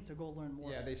click the link to go learn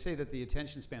more. Yeah, they say that the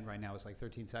attention span right now is like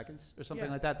 13 seconds or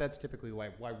something like that. That's typically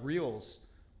why reels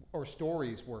or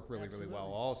stories work really, really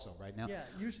well also right now. Yeah,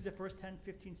 usually the first 10,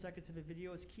 15 seconds of a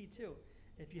video is key too.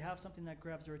 If you have something that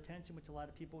grabs their attention, which a lot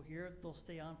of people hear, they'll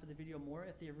stay on for the video more.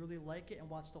 If they really like it and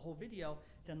watch the whole video,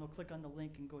 then they'll click on the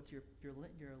link and go to your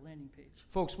landing page.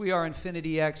 Folks, we are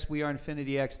InfinityX. We are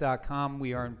InfinityX.com.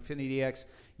 We are InfinityX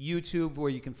YouTube,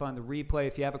 where you can find the replay.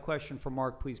 If you have a question for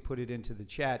Marc, please put it into the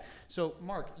chat. So,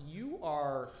 Marc, you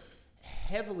are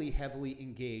heavily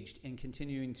engaged in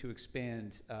continuing to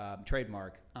expand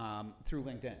TradeMarc through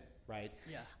LinkedIn, right?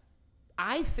 Yeah.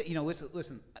 I think,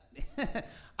 listen,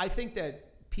 I think that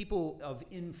people of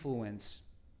influence,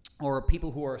 or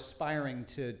people who are aspiring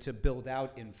to build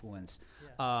out influence,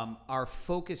 are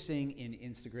focusing in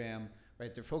Instagram,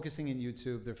 right? They're focusing in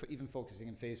YouTube. They're even focusing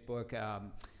in Facebook.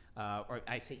 Or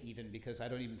I say even because I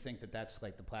don't even think that that's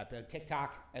like the platform.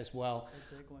 TikTok as well.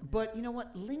 But you know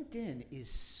what? LinkedIn is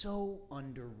so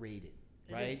underrated.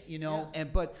 Right,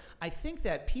 but I think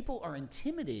that people are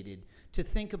intimidated to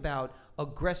think about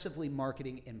aggressively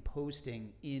marketing and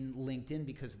posting in LinkedIn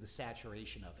because of the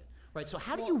saturation of it, right? So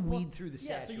how do you weed through the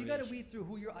saturation? So you got to weed through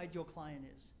who your ideal client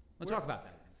is. Let's talk about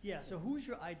that. Yeah, so who's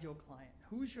your ideal client?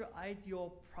 Who's your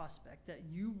ideal prospect that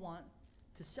you want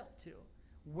to sell to?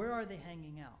 Where are they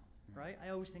hanging out, right? I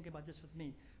always think about this with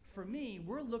me. For me,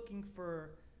 we're looking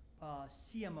for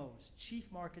CMOs, Chief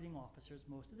Marketing Officers,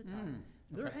 most of the time.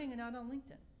 They're hanging out on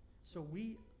LinkedIn. So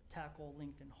we tackle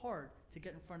LinkedIn hard to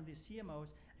get in front of these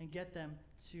CMOs and get them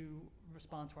to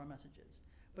respond to our messages.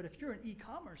 But if you're an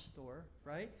e-commerce store,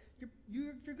 right,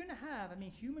 you're going to have,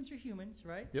 humans are humans,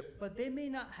 right? Yep. But they may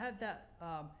not have that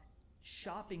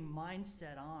shopping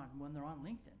mindset on when they're on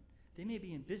LinkedIn. They may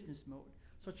be in business mode.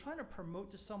 So trying to promote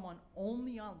to someone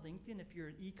only on LinkedIn if you're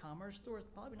an e-commerce store is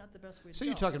probably not the best way to go. So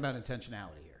you're talking about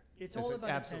intentionality here. It's all about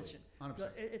absolutely,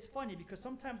 attention. 100%. It's funny because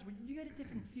sometimes when you get a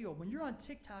different feel. When you're on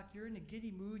TikTok, you're in a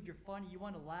giddy mood, you're funny, you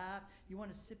want to laugh, you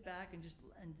want to sit back and just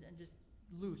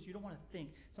loose. You don't want to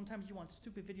think. Sometimes you want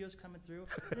stupid videos coming through.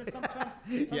 And then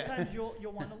sometimes you'll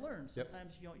want to learn.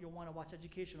 Sometimes you'll want to watch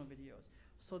educational videos.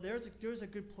 So there's a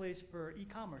good place for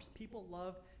e-commerce. People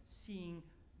love seeing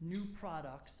new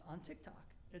products on TikTok.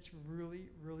 It's really,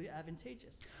 really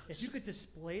advantageous. If you could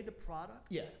display the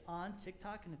product on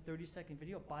TikTok in a 30-second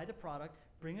video, buy the product,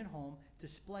 bring it home,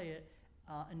 display it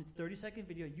in a 30-second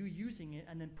video, you using it,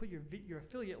 and then put your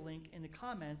affiliate link in the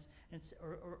comments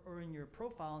or in your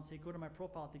profile and say, go to my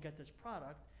profile to get this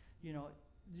product,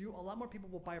 a lot more people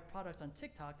will buy a product on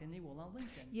TikTok than they will on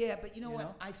LinkedIn. Yeah, but you know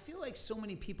what? I feel like so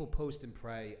many people post and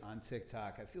pray on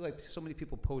TikTok. I feel like so many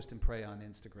people post and pray on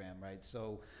Instagram, right?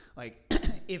 So, like,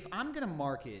 if I'm gonna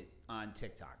market on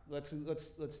TikTok, let's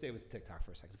stay with TikTok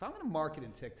for a second. If I'm gonna market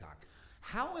in TikTok,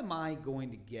 how am I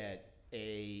going to get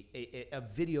a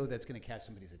video that's gonna catch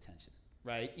somebody's attention?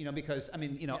 Right, because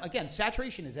again,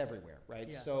 saturation is everywhere, right?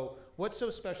 Yeah. So, what's so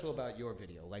special about your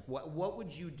video? Like, what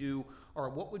would you do,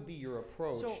 or what would be your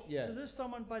approach? So there's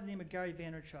someone by the name of Gary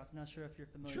Vaynerchuk. Not sure if you're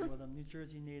familiar with him. New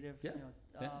Jersey native.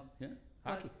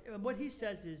 Hockey. But what he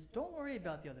says is, don't worry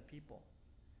about the other people.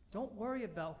 Don't worry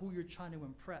about who you're trying to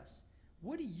impress.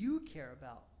 What do you care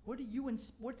about? What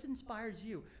inspires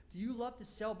you? Do you love to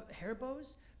sell hair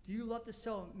bows? Do you love to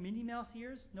sell Minnie Mouse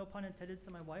ears? No pun intended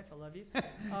to my wife. I love you.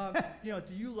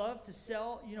 Do you love to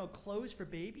sell, clothes for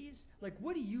babies? Like,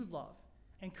 what do you love?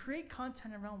 And create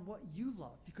content around what you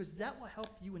love, because that will help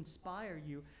you inspire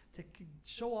you to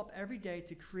show up every day,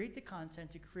 to create the content,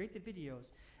 to create the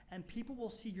videos, and people will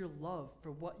see your love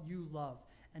for what you love.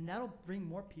 and that'll bring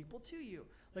more people to you.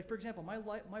 Like, for example, my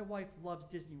wife loves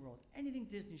Disney World. Anything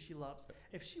Disney she loves.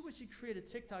 If she was to create a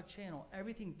TikTok channel,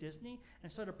 everything Disney,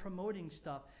 and started promoting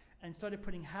stuff and started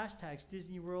putting hashtags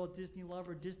Disney World, Disney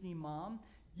Lover, Disney Mom,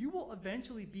 you will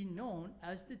eventually be known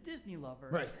as the Disney Lover.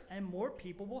 Right. And more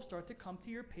people will start to come to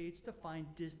your page to find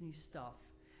Disney stuff.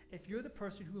 If you're the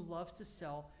person who loves to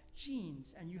sell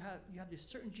jeans and you have these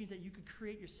certain jeans that you could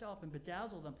create yourself and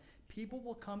bedazzle them, people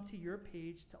will come to your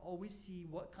page to always see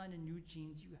what kind of new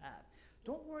jeans you have.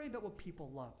 Don't worry about what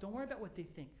people love. Don't worry about what they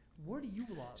think. What do you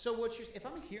love? So if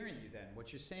I'm hearing you then,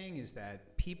 what you're saying is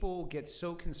that people get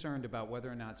so concerned about whether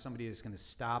or not somebody is going to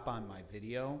stop on my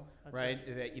video, right?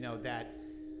 That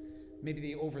maybe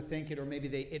they overthink it, or maybe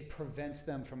it prevents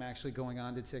them from actually going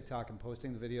on to TikTok and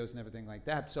posting the videos and everything like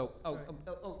that. So,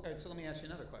 all right, so let me ask you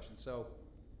another question. So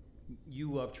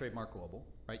you love TradeMarc Global,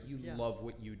 right? You love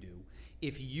what you do.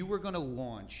 If you were going to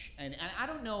launch, and I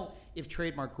don't know if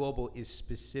TradeMarc Global is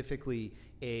specifically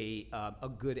a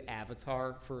good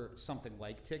avatar for something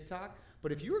like TikTok,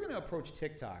 but if you were going to approach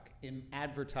TikTok in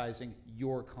advertising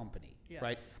your company,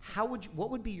 right? What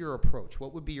would be your approach?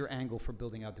 What would be your angle for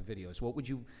building out the videos? What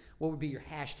would be your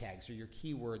hashtags or your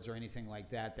keywords or anything like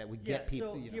that would get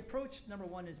people? So the approach number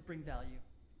one is bring value.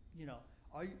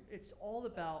 It's all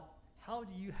about how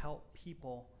do you help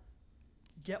people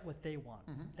get what they want?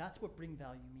 That's what bring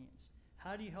value means.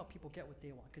 How do you help people get what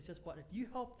they want? Because just what if you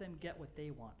help them get what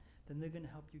they want, then they're going to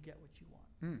help you get what you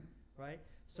want, right?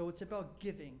 So it's about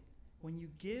giving. When you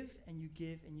give and you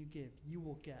give and you give, you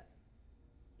will get.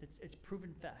 It's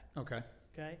proven fact. Okay.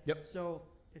 Yep. So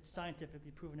it's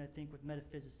scientifically proven, I think, with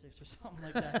metaphysicists or something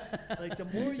like that. Like the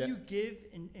more you give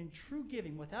in true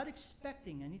giving, without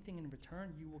expecting anything in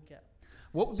return, you will get.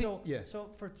 What would be? So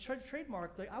for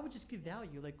trademark, like I would just give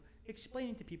value, like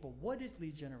explaining to people what is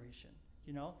lead generation.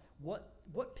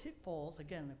 What pitfalls,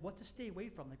 again, like what to stay away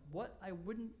from, like what I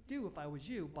wouldn't do if I was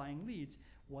you buying leads,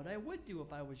 what I would do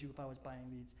if I was you if I was buying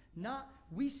leads. Not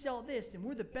we sell this and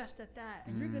we're the best at that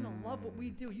and you're gonna love what we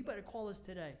do, you better call us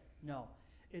today. No,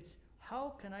 it's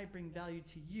how can I bring value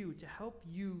to you to help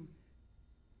you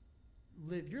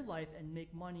live your life and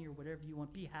make money or whatever you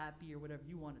want, be happy or whatever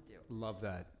you want to do. Love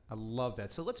that. I love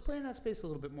that. So let's play in that space a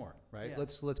little bit more, right? Yeah.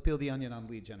 Let's peel the onion on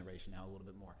lead generation now a little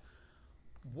bit more.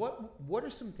 What are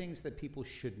some things that people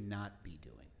should not be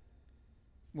doing?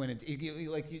 When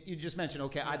you just mentioned,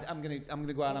 okay, I'm gonna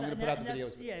go out, I'm gonna put out the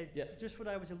videos. Yeah, just what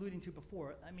I was alluding to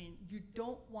before. I mean, you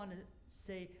don't want to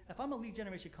say, if I'm a lead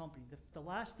generation company, the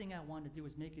last thing I want to do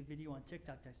is make a video on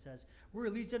TikTok that says, we're a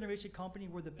lead generation company,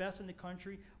 we're the best in the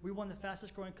country, we won the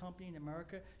fastest growing company in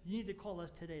America, you need to call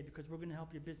us today because we're gonna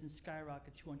help your business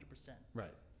skyrocket 200%. Right.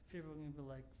 People are going to be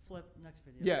like, flip, next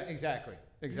video. Yeah, exactly.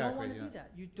 You don't want to do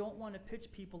that. You don't want to pitch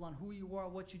people on who you are,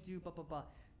 what you do, blah, blah, blah.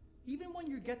 Even when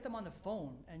you get them on the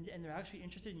phone and they're actually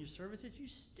interested in your services, you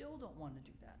still don't want to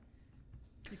do that.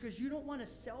 Because you don't want to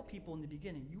sell people in the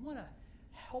beginning. You want to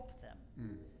help them.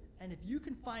 And if you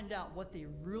can find out what they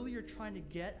really are trying to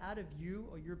get out of you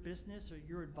or your business or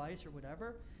your advice or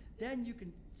whatever, then you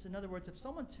can, so in other words, if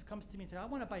someone comes to me and says, I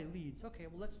want to buy leads, okay,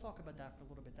 well, let's talk about that for a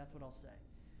little bit. That's what I'll say.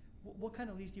 What kind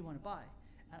of leads do you want to buy?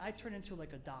 And I turn into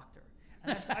like a doctor.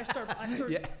 And I start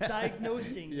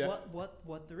diagnosing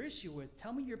what their issue is.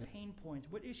 Tell me your pain points.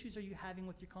 What issues are you having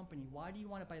with your company? Why do you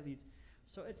want to buy leads?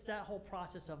 So it's that whole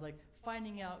process of like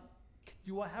finding out,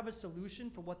 do I have a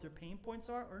solution for what their pain points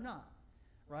are or not?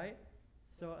 Right?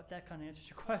 So if that kind of answers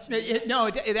your question.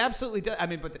 It absolutely does. I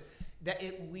mean, but that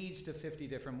it leads to 50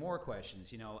 different more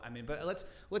questions, I mean, but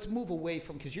let's move away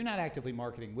from, because you're not actively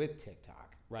marketing with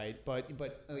TikTok, right? But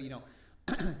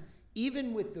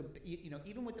even with the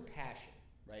passion,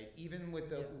 right? Even with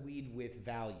the lead with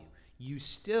value, you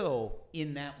still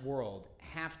in that world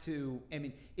have to. I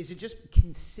mean, is it just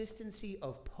consistency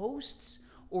of posts,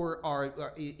 or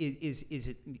is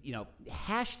it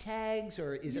hashtags,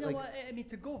 or is it like? What? I mean,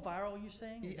 to go viral, you're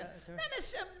saying?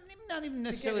 Not even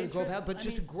necessarily to go viral, but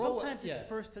just to grow. Sometimes it's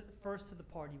first to the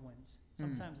party wins.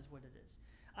 Sometimes it's what it is.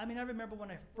 I mean, I remember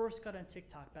when I first got on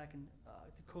TikTok back in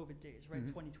the COVID days, right,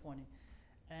 2020,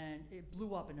 and it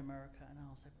blew up in America, and I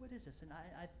was like, what is this? And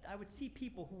I would see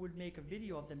people who would make a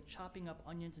video of them chopping up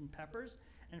onions and peppers,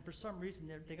 and for some reason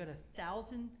they got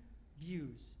 1,000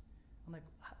 views. I'm like,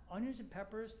 onions and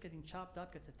peppers getting chopped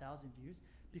up gets 1,000 views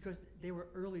because they were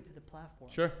early to the platform.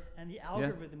 Sure. And the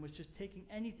algorithm was just taking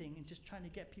anything and just trying to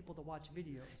get people to watch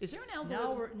videos. Is there an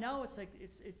algorithm? Now it's like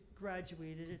it's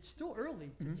graduated. It's still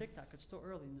early to TikTok. It's still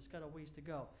early, and it's got a ways to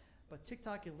go. But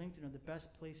TikTok and LinkedIn are the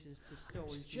best places to still. I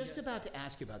was just about to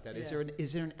ask you about that. Yeah.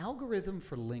 Is there an algorithm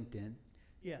for LinkedIn?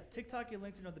 Yeah, TikTok and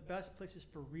LinkedIn are the best places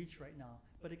for reach right now.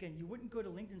 But again, you wouldn't go to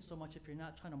LinkedIn so much if you're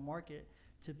not trying to market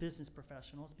to business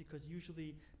professionals, because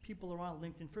usually people are on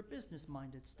LinkedIn for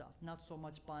business-minded stuff, not so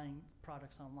much buying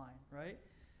products online, right?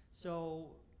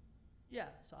 So, yeah,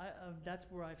 so that's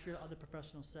where I've heard other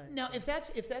professionals say. Now, so.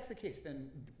 if that's the case, then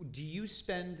do you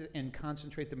spend and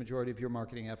concentrate the majority of your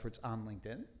marketing efforts on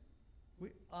LinkedIn?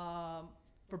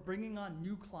 For bringing on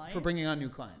new clients. For bringing on new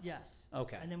clients? Yes.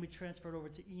 Okay. And then we transfer it over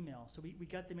to email. So we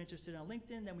get them interested on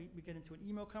LinkedIn, then we get into an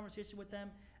email conversation with them,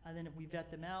 and then if we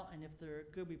vet them out, and if they're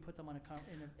good, we put them on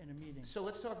in a meeting. So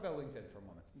let's talk about LinkedIn for a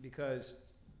moment, because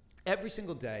every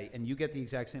single day, and you get the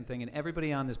exact same thing, and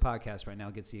everybody on this podcast right now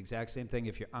gets the exact same thing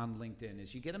if you're on LinkedIn,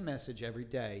 is you get a message every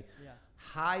day. Yeah.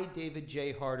 Hi, David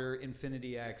J. Harder,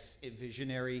 Infinity X,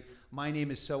 Visionary. My name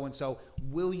is so-and-so.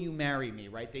 Will you marry me,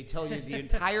 right? They tell you the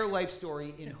entire life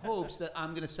story in hopes that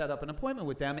I'm going to set up an appointment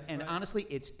with them. And honestly,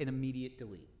 it's an immediate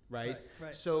delete, right?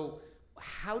 Right. So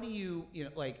how do you,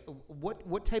 like,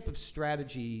 what type of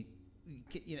strategy,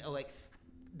 like,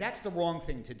 that's the wrong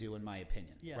thing to do in my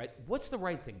opinion, right? What's the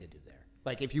right thing to do there?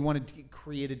 Like, if you want to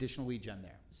create additional lead gen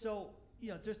there. So,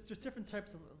 there's different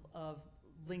types of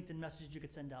LinkedIn messages you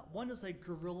could send out. One is like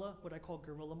guerrilla, what I call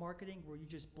guerrilla marketing, where you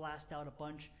just blast out a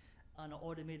bunch on an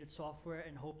automated software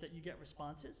and hope that you get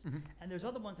responses. Mm-hmm. And there's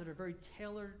other ones that are very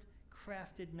tailored,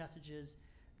 crafted messages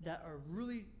that are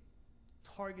really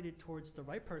targeted towards the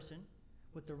right person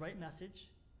with the right message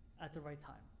at the right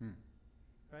time,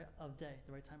 right, of day,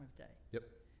 the right time of day. Yep.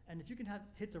 And if you can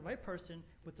hit the right person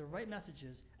with the right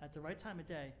messages at the right time of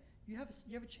day, you have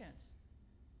a chance.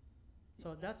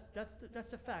 So that's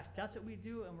the fact. That's what we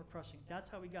do, and we're crushing. That's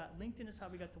how we got. LinkedIn is how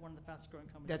we got to one of the fastest growing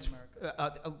companies in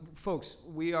America. Folks,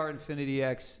 we are Infinity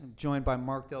X, joined by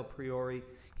Marc Del Priore.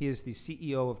 He is the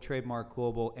CEO of TradeMarc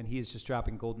Global, and he is just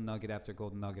dropping golden nugget after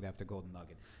golden nugget after golden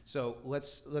nugget. So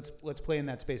let's play in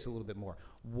that space a little bit more.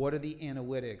 What are the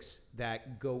analytics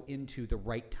that go into the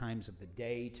right times of the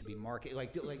day to be marketed?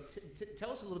 Tell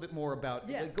us a little bit more about.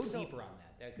 Go deeper on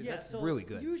that. Because that's really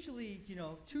good. Usually,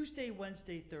 Tuesday,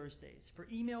 Wednesday, Thursdays for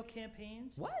email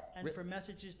campaigns. What? And for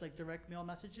messages like direct mail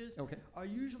messages. Okay. Are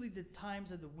usually the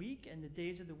times of the week and the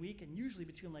days of the week, and usually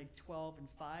between like 12 and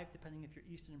 5, depending if you're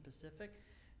Eastern and Pacific,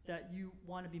 that you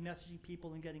want to be messaging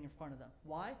people and getting in front of them.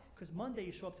 Why? Because Monday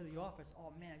you show up to the office.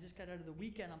 Oh man, I just got out of the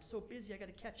weekend. I'm so busy. I got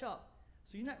to catch up.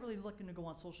 So you're not really looking to go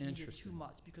on social media too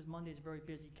much, because Monday's a very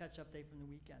busy catch-up day from the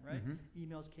weekend, right? Mm-hmm.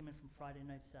 Emails came in from Friday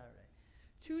night, Saturday.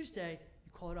 Tuesday,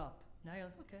 you call it up. Now you're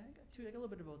like, okay, I got a little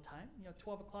bit of time.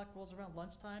 12 o'clock rolls around,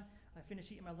 lunchtime. I finish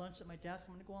eating my lunch at my desk.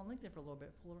 I'm going to go on LinkedIn for a little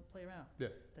bit, play around. Yeah.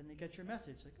 Then they get your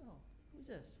message, like, oh, who's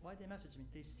this? Why'd they message me?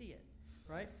 They see it,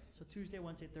 right? So Tuesday,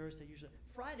 Wednesday, Thursday, usually.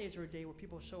 Fridays are a day where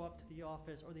people show up to the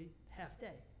office, or they half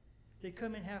day. They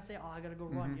come in half day. Oh, I got to go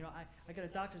run. I got a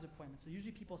doctor's appointment. So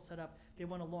usually people set up, they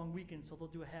want a long weekend, so they'll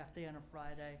do a half day on a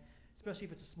Friday, especially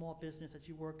if it's a small business that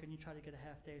you work and you try to get a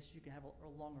half day so you can have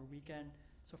a longer weekend.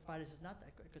 So Fridays is not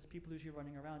that good, because people usually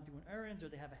running around doing errands, or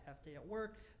they have a half day at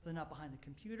work. They're not behind the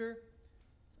computer.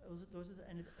 So those are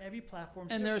and every platform.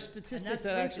 And there are statistics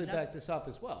that actually back this up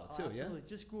as well, too. Absolutely. Yeah.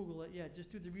 Just Google it. Yeah.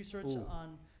 Just do the research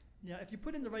on. If you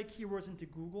put in the right keywords into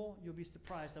Google, you'll be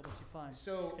surprised at what you find.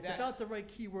 So it's about the right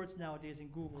keywords nowadays in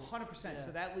Google. 100%. Yeah.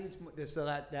 So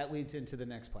that leads into the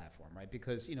next platform, right?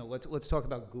 Because let's talk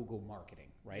about Google marketing,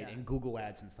 right? Yeah. And Google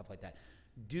ads and stuff like that.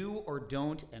 Do or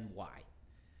don't, and why?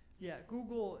 Yeah,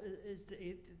 Google is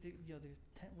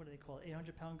what do they call it?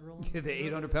 800-pound gorilla. The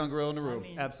 800-pound gorilla in the room. I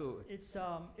mean, absolutely.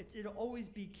 It'll always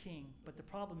be king, but the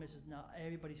problem is now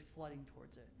everybody's flooding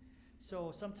towards it.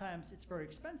 So sometimes it's very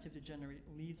expensive to generate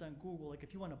leads on Google. Like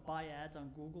if you want to buy ads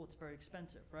on Google, it's very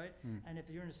expensive, right? And if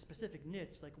you're in a specific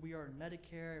niche, like we are in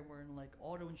Medicare and we're in like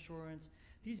auto insurance,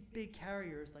 these big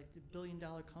carriers, like the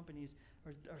billion-dollar companies,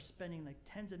 are spending like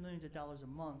tens of millions of dollars a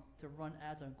month to run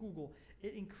ads on Google.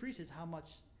 It increases how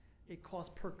much it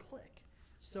costs per click.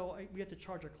 So we have to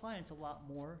charge our clients a lot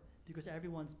more, because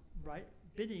everyone's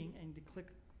bidding, and the click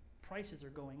prices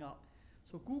are going up.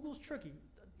 So Google's tricky.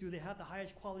 Do they have the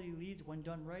highest quality leads when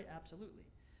done right? Absolutely.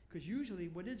 Because usually,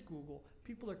 what is Google?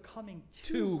 People are coming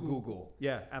to Google.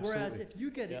 Yeah, absolutely. Whereas if you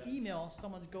get an email,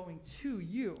 someone's going to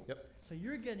you. Yep. So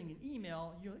you're getting an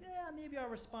email, you're like, maybe I'll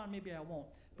respond, maybe I won't.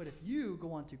 But if you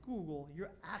go onto Google,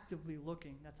 you're actively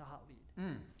looking. That's a hot lead.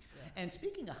 Yeah. And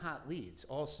speaking of hot leads,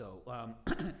 also,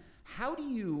 how do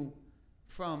you,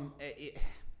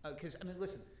 because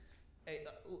listen,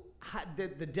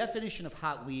 the definition of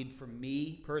hot lead for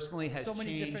me personally has so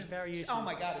many changed. Different variations. Oh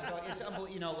my God, it's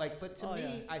unbelievable. But to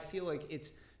me, I feel like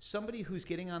it's somebody who's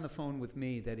getting on the phone with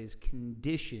me that is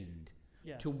conditioned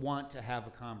Yeah. to want to have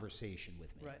a conversation with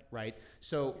me. Right. Right.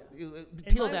 So Yeah.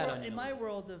 peel that on. In my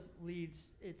world of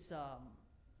leads, it's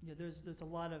there's a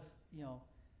lot of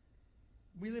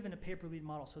we live in a pay per lead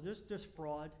model, so there's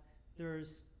fraud,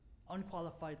 there's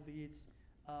unqualified leads,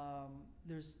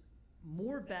 there's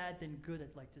more bad than good,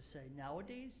 I'd like to say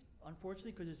nowadays,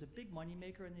 unfortunately, because there's a big money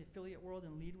maker in the affiliate world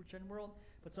and lead gen world,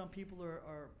 but some people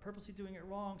are purposely doing it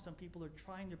wrong, some people are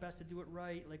trying their best to do it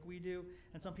right like we do,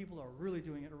 and some people are really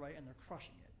doing it right and they're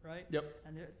crushing it, right? Yep.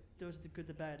 And those are the good,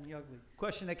 the bad, and the ugly.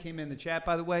 Question that came in the chat,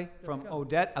 by the way, from go.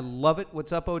 Odette. I love it.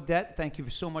 What's up, Odette? Thank you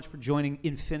so much for joining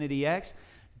Infinity X.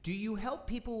 Do you help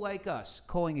people like us,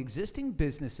 calling existing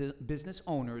business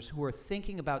owners who are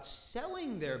thinking about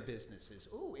selling their businesses?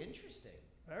 Ooh, interesting.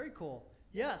 Very cool.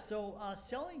 Yeah, so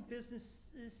selling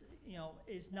businesses,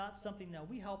 is not something that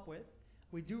we help with.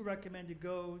 We do recommend to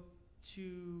go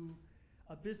to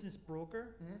a business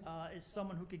broker, is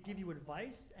someone who could give you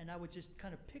advice, and I would just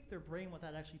kind of pick their brain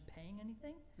without actually paying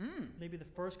anything. Maybe the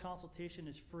first consultation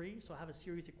is free, so have a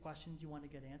series of questions you want to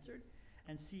get answered,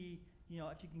 and see,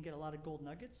 if you can get a lot of gold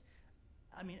nuggets.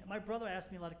 I mean, my brother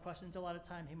asked me a lot of questions a lot of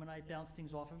time. Him and I bounce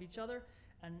things off of each other,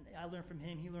 and I learn from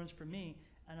him, he learns from me,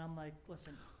 and I'm like,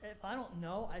 listen, if I don't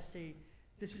know, I say,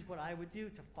 this is what I would do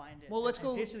to find it. Well, let's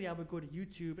go. Basically, I would go to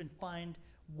YouTube and find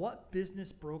what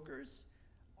business brokers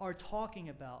are talking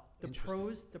about the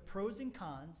pros and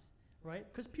cons, right?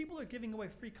 Because people are giving away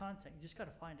free content. You just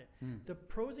got to find it. The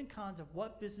pros and cons of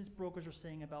what business brokers are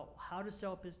saying about how to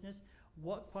sell business,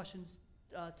 what questions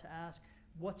to ask,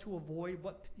 what to avoid,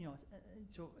 what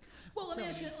Well, let me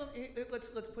ask you. Let's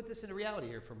put this into reality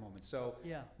here for a moment. So,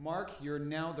 yeah, Mark, you're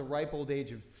now the ripe old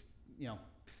age of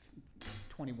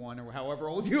 21 or however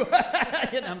old you are.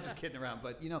 I'm just kidding around,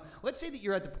 but let's say that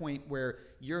you're at the point where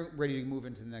you're ready to move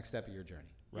into the next step of your journey,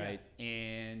 right? Yeah.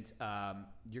 And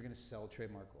you're going to sell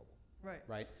TradeMarc Global,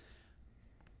 right?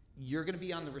 You're going to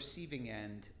be on the receiving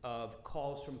end of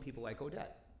calls from people like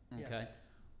Odette. Okay, yeah.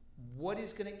 What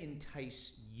is going to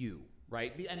entice you,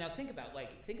 right? And now think about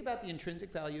the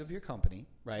intrinsic value of your company,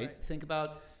 right? Think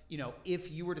about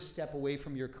if you were to step away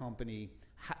from your company.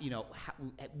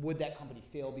 Would that company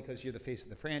fail because you're the face of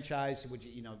the franchise? Would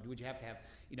you have to have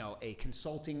a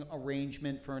consulting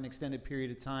arrangement for an extended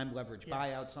period of time, leverage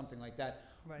buyout, something like that?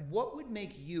 Right. What would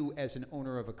make you, as an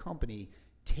owner of a company,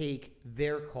 take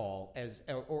their call as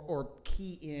or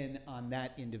key in on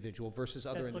that individual versus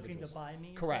other individuals? Looking to buy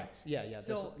me. Correct. Yeah.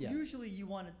 So usually you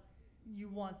want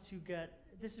to get.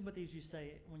 This is what they usually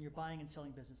say when you're buying and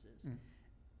selling businesses.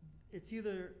 It's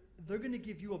either they're going to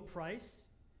give you a price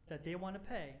that they want to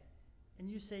pay, and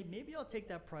you say, maybe I'll take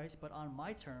that price, but on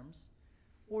my terms,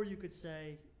 or you could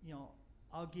say,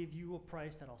 I'll give you a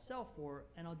price that I'll sell for,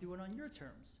 and I'll do it on your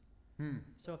terms.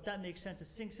 So if that makes sense, it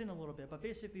sinks in a little bit, but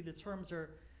basically the terms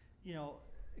are,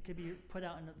 it could be put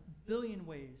out in a billion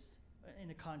ways in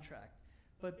a contract.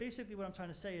 But basically what I'm trying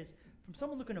to say is, from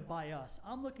someone looking to buy us,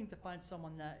 I'm looking to find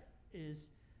someone that is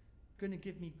going to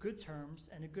give me good terms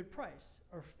and a good price,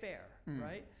 or fair,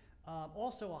 right?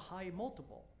 Also a high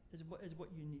multiple is what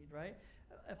you need, right?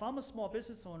 If I'm a small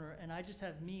business owner and I just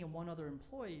have me and one other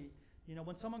employee,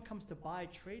 when someone comes to buy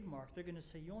TradeMarc, they're going to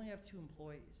say, you only have 2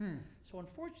 employees. So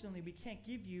unfortunately, we can't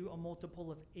give you a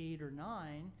multiple of 8 or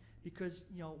 9 because,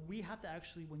 we have to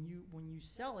actually, when you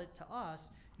sell it to us,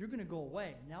 you're going to go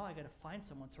away. Now I got to find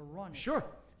someone to run it. Sure.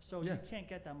 So you can't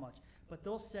get that much. But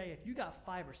they'll say, if you got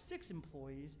 5 or 6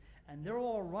 employees and they're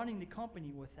all running the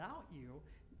company without you,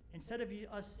 instead of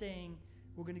us saying,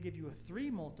 we're going to give you a 3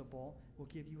 multiple, we'll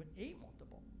give you an 8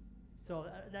 multiple. So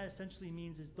that essentially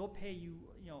means is they'll pay you,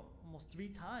 almost 3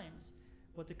 times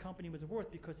what the company was worth,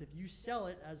 because if you sell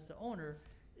it as the owner,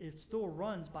 it still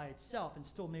runs by itself and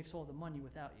still makes all the money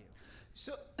without you.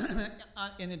 So,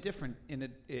 in a different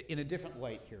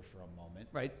light here for a moment,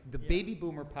 right? The baby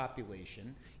boomer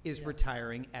population is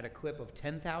retiring at a clip of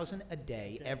 10,000 a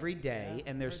day every day,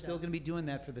 and they're still going to be doing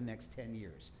that for the next 10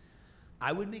 years.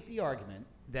 I would make the argument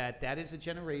that is a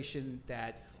generation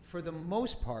that, for the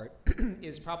most part,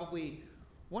 is probably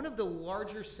one of the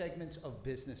larger segments of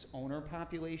business owner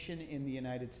population in the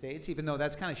United States, even though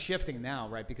that's kind of shifting now,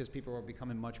 right? Because people are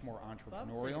becoming much more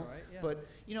entrepreneurial. But,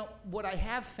 what I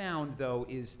have found, though,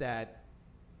 is that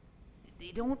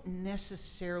they don't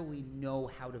necessarily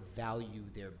know how to value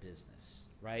their business,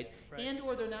 right? And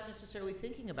or they're not necessarily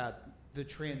thinking about the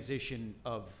transition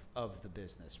of the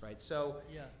business, right? So,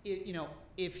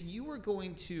 if you were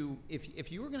going to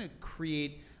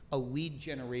create a lead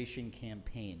generation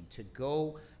campaign to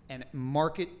go and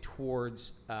market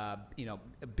towards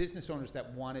business owners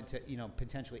that wanted to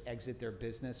potentially exit their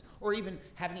business or even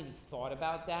haven't even thought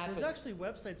about that. There's actually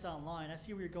websites online. I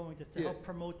see where you're going to help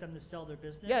promote them to sell their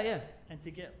business. Yeah. And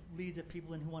to get leads of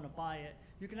people in who want to buy it.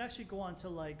 You can actually go on to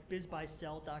like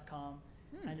bizbuysell.com,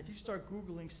 and if you start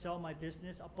Googling "sell my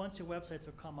business," a bunch of websites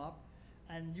will come up,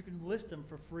 and you can list them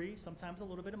for free, sometimes a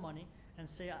little bit of money, and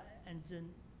say, and then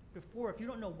before, if you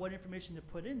don't know what information to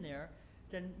put in there,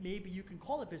 then maybe you can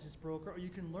call a business broker, or you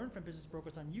can learn from business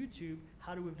brokers on YouTube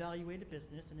how to evaluate a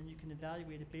business, and then you can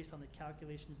evaluate it based on the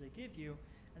calculations they give you,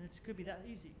 and it could be that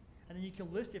easy. And then you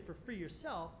can list it for free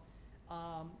yourself,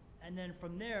 and then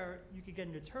from there, you could get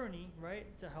an attorney,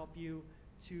 right, to help you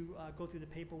to go through the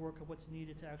paperwork of what's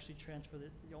needed to actually transfer the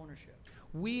ownership.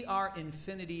 We are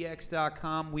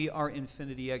infinityx.com. We are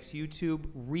InfinityX YouTube.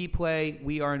 Replay,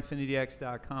 we are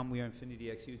infinityx.com. We are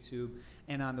InfinityX YouTube.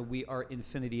 And on the We Are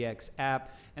InfinityX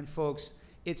app. And folks,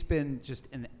 it's been just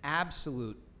an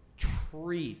absolute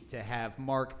treat to have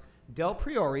Marc Del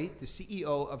Priore, the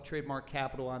CEO of TradeMarc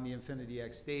Capital, on the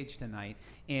InfinityX stage tonight.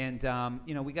 And,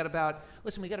 we got about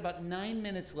 9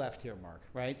 minutes left here, Marc,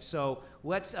 right? So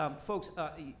let's, folks,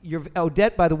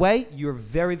 Odette, by the way, you're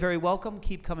very, very welcome.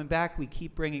 Keep coming back. We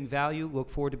keep bringing value. Look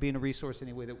forward to being a resource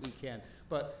any way that we can.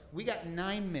 But we got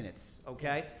 9 minutes,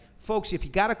 okay? Folks, if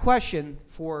you got a question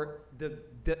for the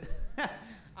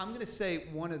I'm going to say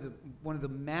one of the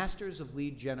masters of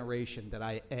lead generation that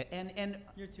and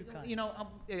you're too kind. I'm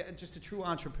just a true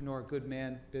entrepreneur, good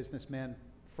man, businessman,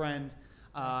 friend,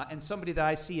 and somebody that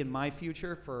I see in my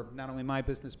future for not only my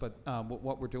business but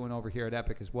what we're doing over here at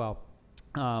Epic as well.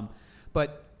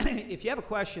 But if you have a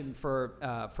question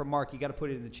for Marc, you got to put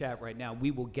it in the chat right now.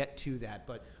 We will get to that.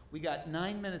 But we got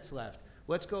 9 minutes left.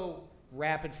 Let's go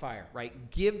rapid fire,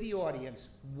 right? Give the audience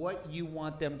what you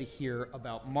want them to hear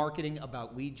about marketing,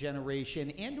 about lead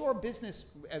generation, and or business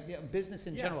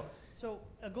in general. So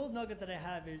a gold nugget that I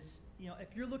have is,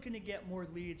 if you're looking to get more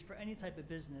leads for any type of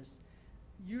business,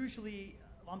 usually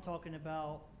I'm talking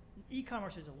about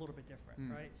e-commerce is a little bit different,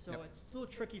 right? So it's a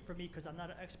little tricky for me because I'm not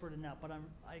an expert in that, but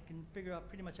I can figure out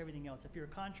pretty much everything else. If you're a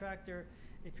contractor,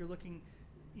 if you're looking,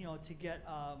 to get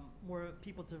more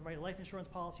people to write life insurance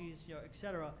policies, et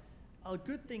cetera, a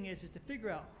good thing is to figure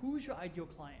out who's your ideal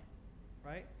client,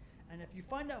 right? And if you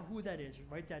find out who that is,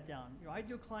 write that down. Your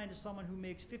ideal client is someone who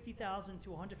makes $50,000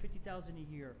 to $150,000 a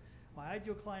year. My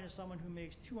ideal client is someone who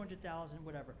makes $200,000,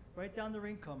 whatever. Write down their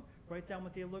income. Write down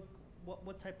what they look,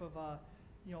 what type of,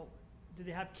 do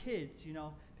they have kids?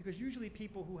 Because usually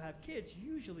people who have kids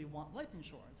usually want life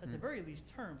insurance, at the very least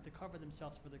term, to cover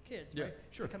themselves for their kids, right?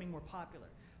 Sure. Becoming more popular.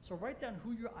 So write down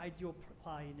who your ideal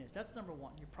client is. That's number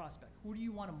one, your prospect. Who do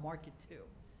you want to market to,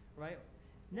 right?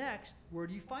 Next, where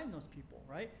do you find those people,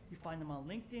 right? You find them on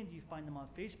LinkedIn? Do you find them on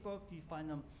Facebook? Do you find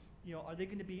them, are they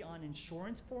going to be on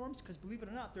insurance forums? Because believe it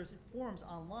or not, there's forums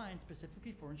online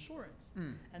specifically for insurance.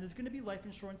 And there's going to be life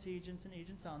insurance agents and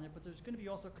agents on there, but there's going to be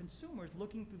also consumers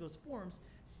looking through those forums,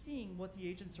 seeing what the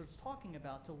agents are talking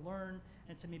about to learn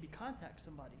and to maybe contact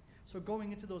somebody. So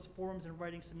going into those forums and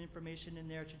writing some information in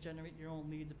there to generate your own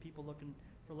leads of people looking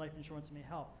for life insurance may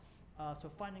help. So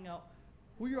finding out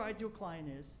who your ideal client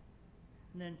is,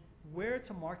 and then where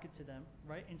to market to them,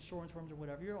 right? Insurance firms or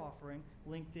whatever you're offering,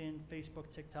 LinkedIn, Facebook,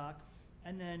 TikTok,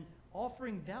 and then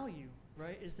offering value,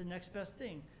 right, is the next best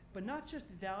thing. But not just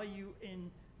value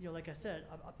in, like I said,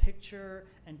 a picture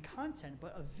and content,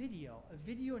 but a video. A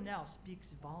video now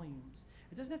speaks volumes.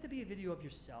 It doesn't have to be a video of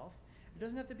yourself. It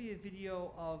doesn't have to be a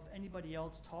video of anybody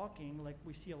else talking like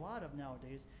we see a lot of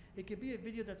nowadays. It could be a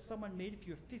video that someone made for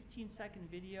you, a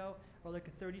 15-second video or like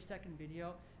a 30-second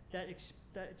video that it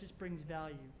just brings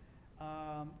value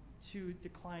to the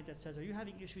client that says, are you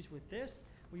having issues with this?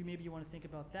 Well, maybe you want to think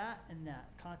about that and that.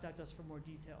 Contact us for more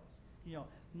details.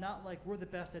 Not like we're the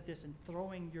best at this and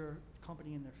throwing your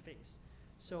company in their face.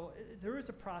 So there is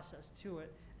a process to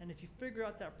it. And if you figure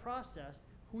out that process,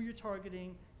 who you're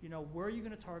targeting, where are you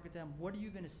going to target them? What are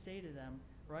you going to say to them,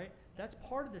 right? That's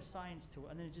part of the science to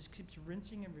it. And then it just keeps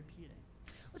rinsing and repeating.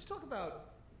 Let's talk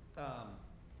about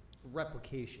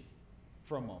replication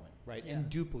for a moment, right? And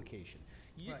duplication.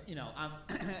 You're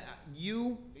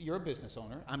a business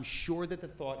owner. I'm sure that the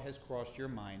thought has crossed your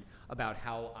mind about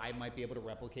how I might be able to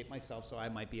replicate myself so I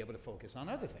might be able to focus on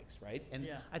other things, right? And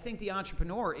I think the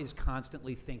entrepreneur is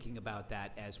constantly thinking about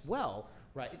that as well,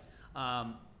 right?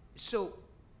 So,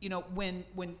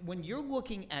 when you're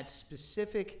looking at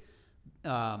specific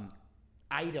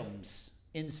items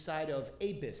inside of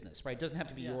a business, right? It doesn't have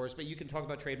to be yours, but you can talk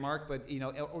about TradeMarc, but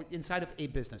or inside of a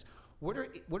business. What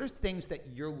are things that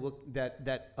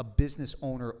that a business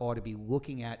owner ought to be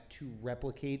looking at to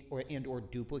replicate or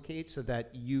duplicate so that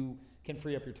you can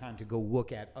free up your time to go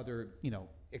look at other,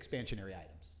 expansionary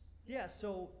items? Yeah,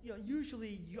 so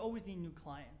usually you always need new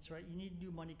clients, right? You need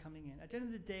new money coming in. At the end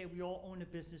of the day, we all own a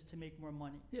business to make more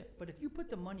money. Yeah. But if you put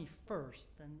the money first,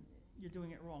 then you're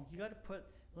doing it wrong. You got to put,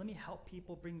 let me help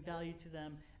people, bring value to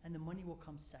them, and the money will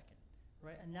come second,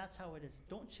 right? And that's how it is.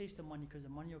 Don't chase the money because the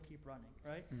money will keep running,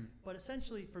 right? But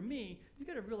essentially, for me, you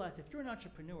got to realize if you're an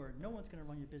entrepreneur, no one's going to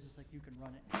run your business like you can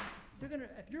run it.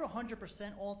 If you're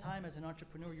 100% all time as an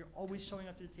entrepreneur, you're always showing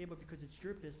up to the table because it's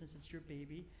your business, it's your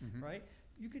baby, right?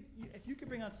 If you could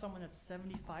bring on someone that's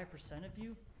 75% of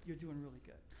you, you're doing really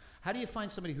good. How do you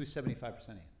find somebody who's 75% of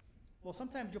you? Well,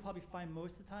 sometimes you'll probably find,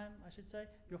 most of the time, I should say,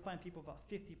 you'll find people about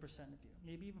 50% of you,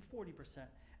 maybe even 40%.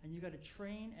 And you got to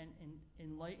train and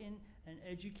enlighten and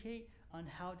educate on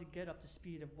how to get up to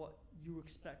speed of what you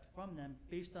expect from them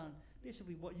based on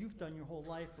basically what you've done your whole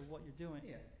life or what you're doing.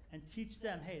 Yeah. And teach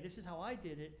them, hey, this is how I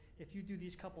did it. If you do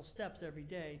these couple steps every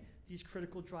day, these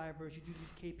critical drivers, you do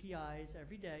these KPIs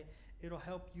every day, it'll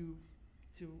help you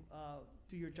to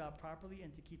do your job properly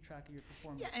and to keep track of your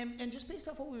performance. Yeah, and just based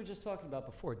off what we were just talking about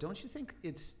before, don't you think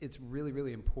it's really,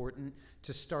 really important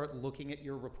to start looking at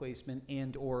your replacement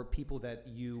and or people that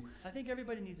you... I think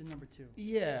everybody needs a number two.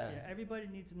 Yeah. Everybody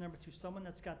needs a number two, someone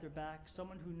that's got their back,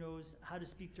 someone who knows how to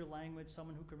speak their language,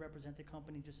 someone who can represent the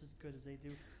company just as good as they do.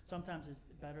 Sometimes it's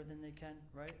better than they can,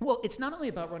 right? Well, it's not only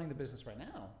about running the business right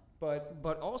now,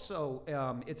 but also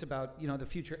it's about, the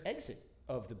future exit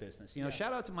of the business.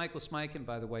 Shout out to Michael Smikin,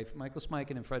 by the way. Michael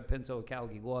Smikin and Fred Pinto at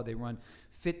Calgary Law, they run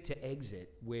Fit to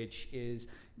Exit, which is,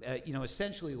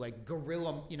 essentially like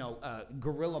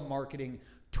guerrilla marketing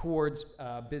towards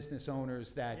business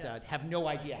owners that have no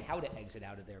idea how to exit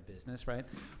out of their business, right?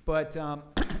 But,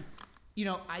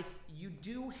 you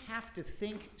do have to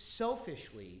think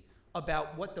selfishly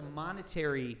about what the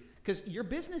monetary, because your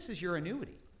business is your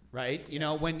annuity, right?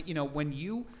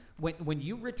 When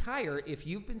you retire, if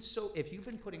you've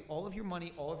been putting all of your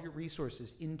money, all of your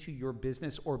resources into your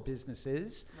business or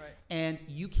businesses, right, and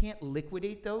you can't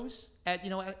liquidate those at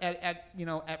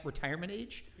retirement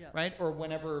age, right, or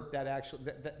whenever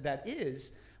that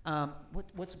is,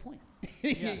 what's the point?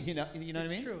 You know what I mean?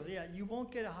 It's true. Yeah, you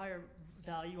won't get a higher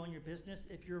value on your business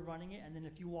if you're running it, and then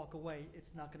if you walk away,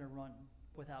 it's not going to run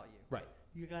without you. Right.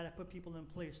 You got to put people in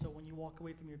place so when you walk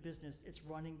away from your business, it's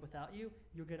running without you.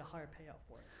 You'll get a higher payout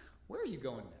for it. Where are you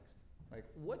going next? Like,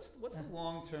 what's the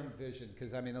long-term vision?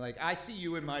 Because I see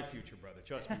you in my future, brother.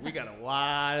 Trust me, we got a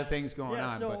lot of things going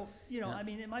on. So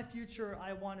in my future,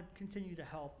 I want to continue to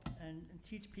help and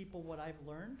teach people what I've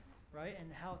learned, right,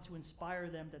 and how to inspire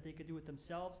them that they could do it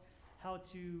themselves. How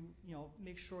to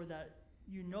make sure that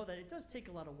that it does take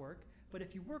a lot of work, but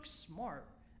if you work smart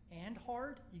and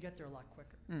hard, you get there a lot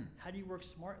quicker. How do you work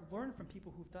smart? Learn from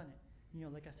people who've done it.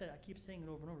 Like I said, I keep saying it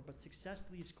over and over, but success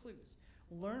leaves clues.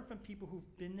 Learn from people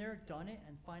who've been there, done it,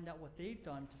 and find out what they've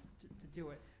done to do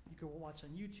it. You can watch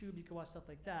on YouTube, you can watch stuff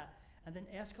like that, and then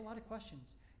ask a lot of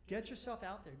questions. Get yourself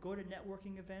out there. Go to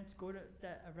networking events. Go to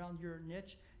that around your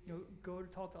niche. Go to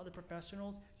talk to other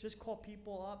professionals. Just call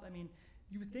people up.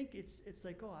 You would think it's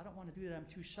like, oh, I don't want to do that. I'm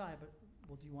too shy. But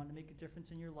well, do you want to make a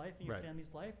difference in your life, in your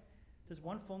family's life? There's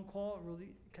one phone call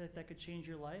really that could change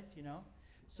your life,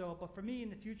 So, but for me in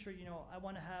the future, I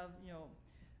want to have,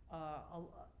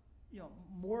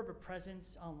 more of a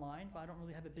presence online. But I don't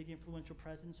really have a big influential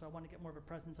presence, so I want to get more of a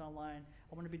presence online.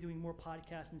 I want to be doing more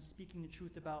podcasts and speaking the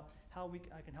truth about how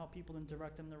I can help people and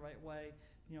direct them the right way,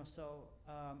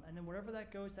 and then wherever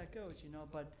that goes,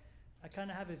 But I kind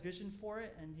of have a vision for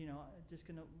it, and just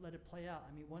gonna let it play out.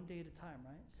 One day at a time,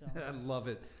 right? So I love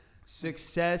it.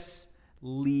 Success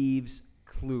leaves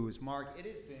clues. Marc, it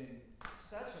has been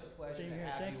such a pleasure to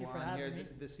have you on here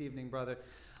this evening, brother.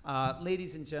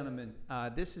 Ladies and gentlemen,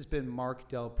 this has been Marc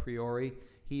Del Priore.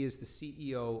 He is the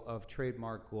CEO of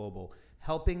TradeMarc Global,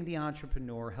 helping the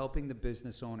entrepreneur, helping the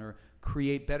business owner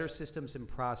create better systems and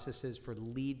processes for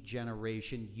lead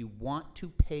generation. You want to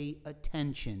pay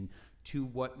attention to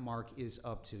what Marc is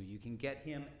up to. You can get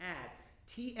him at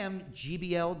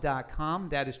tmgbl.com.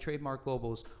 That is TradeMarc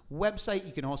Global's website.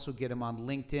 You can also get him on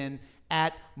LinkedIn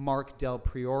at Marc Del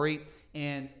Priore.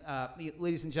 And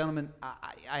ladies and gentlemen,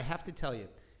 I have to tell you,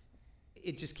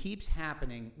 it just keeps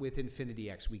happening with Infinity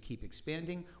X. We keep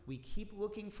expanding. We keep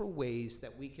looking for ways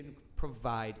that we can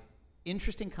provide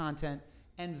interesting content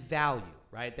and value,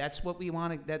 right? That's what we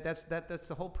want to, that's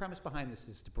the whole premise behind this,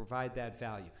 is to provide that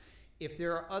value. If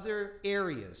there are other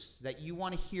areas that you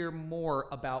want to hear more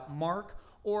about Marc,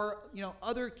 or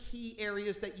other key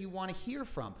areas that you want to hear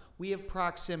from, we have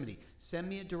proximity. Send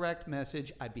me a direct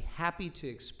message. I'd be happy to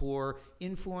explore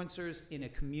influencers in a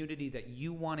community that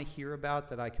you want to hear about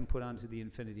that I can put onto the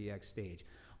Infinity X stage.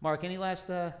 Mark, any last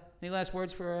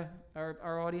words for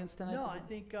our audience tonight? No, I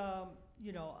think I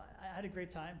had a great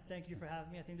time. Thank you for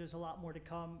having me. I think there's a lot more to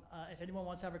come. If anyone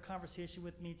wants to have a conversation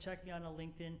with me, check me out on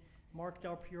LinkedIn, Marc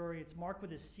Del Priore. It's Mark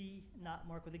with a C, not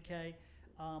Mark with a K.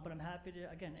 But I'm happy to,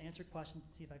 again, answer questions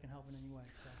and see if I can help in any way.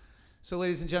 So,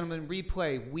 ladies and gentlemen,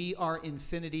 replay,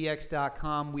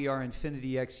 weareinfinityx.com, We Are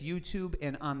InfinityX YouTube,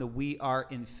 and on the We Are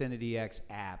InfinityX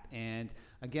app. And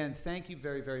again, thank you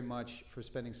very, very much for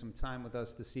spending some time with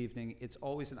us this evening. It's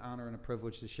always an honor and a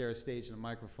privilege to share a stage and a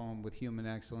microphone with human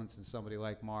excellence and somebody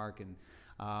like Mark. And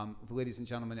ladies and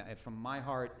gentlemen, from my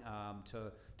heart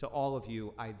to all of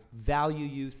you, I value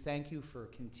you. Thank you for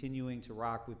continuing to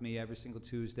rock with me every single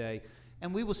Tuesday.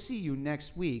 And we will see you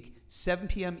next week, 7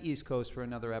 p.m. East Coast, for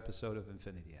another episode of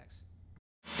Infinity X.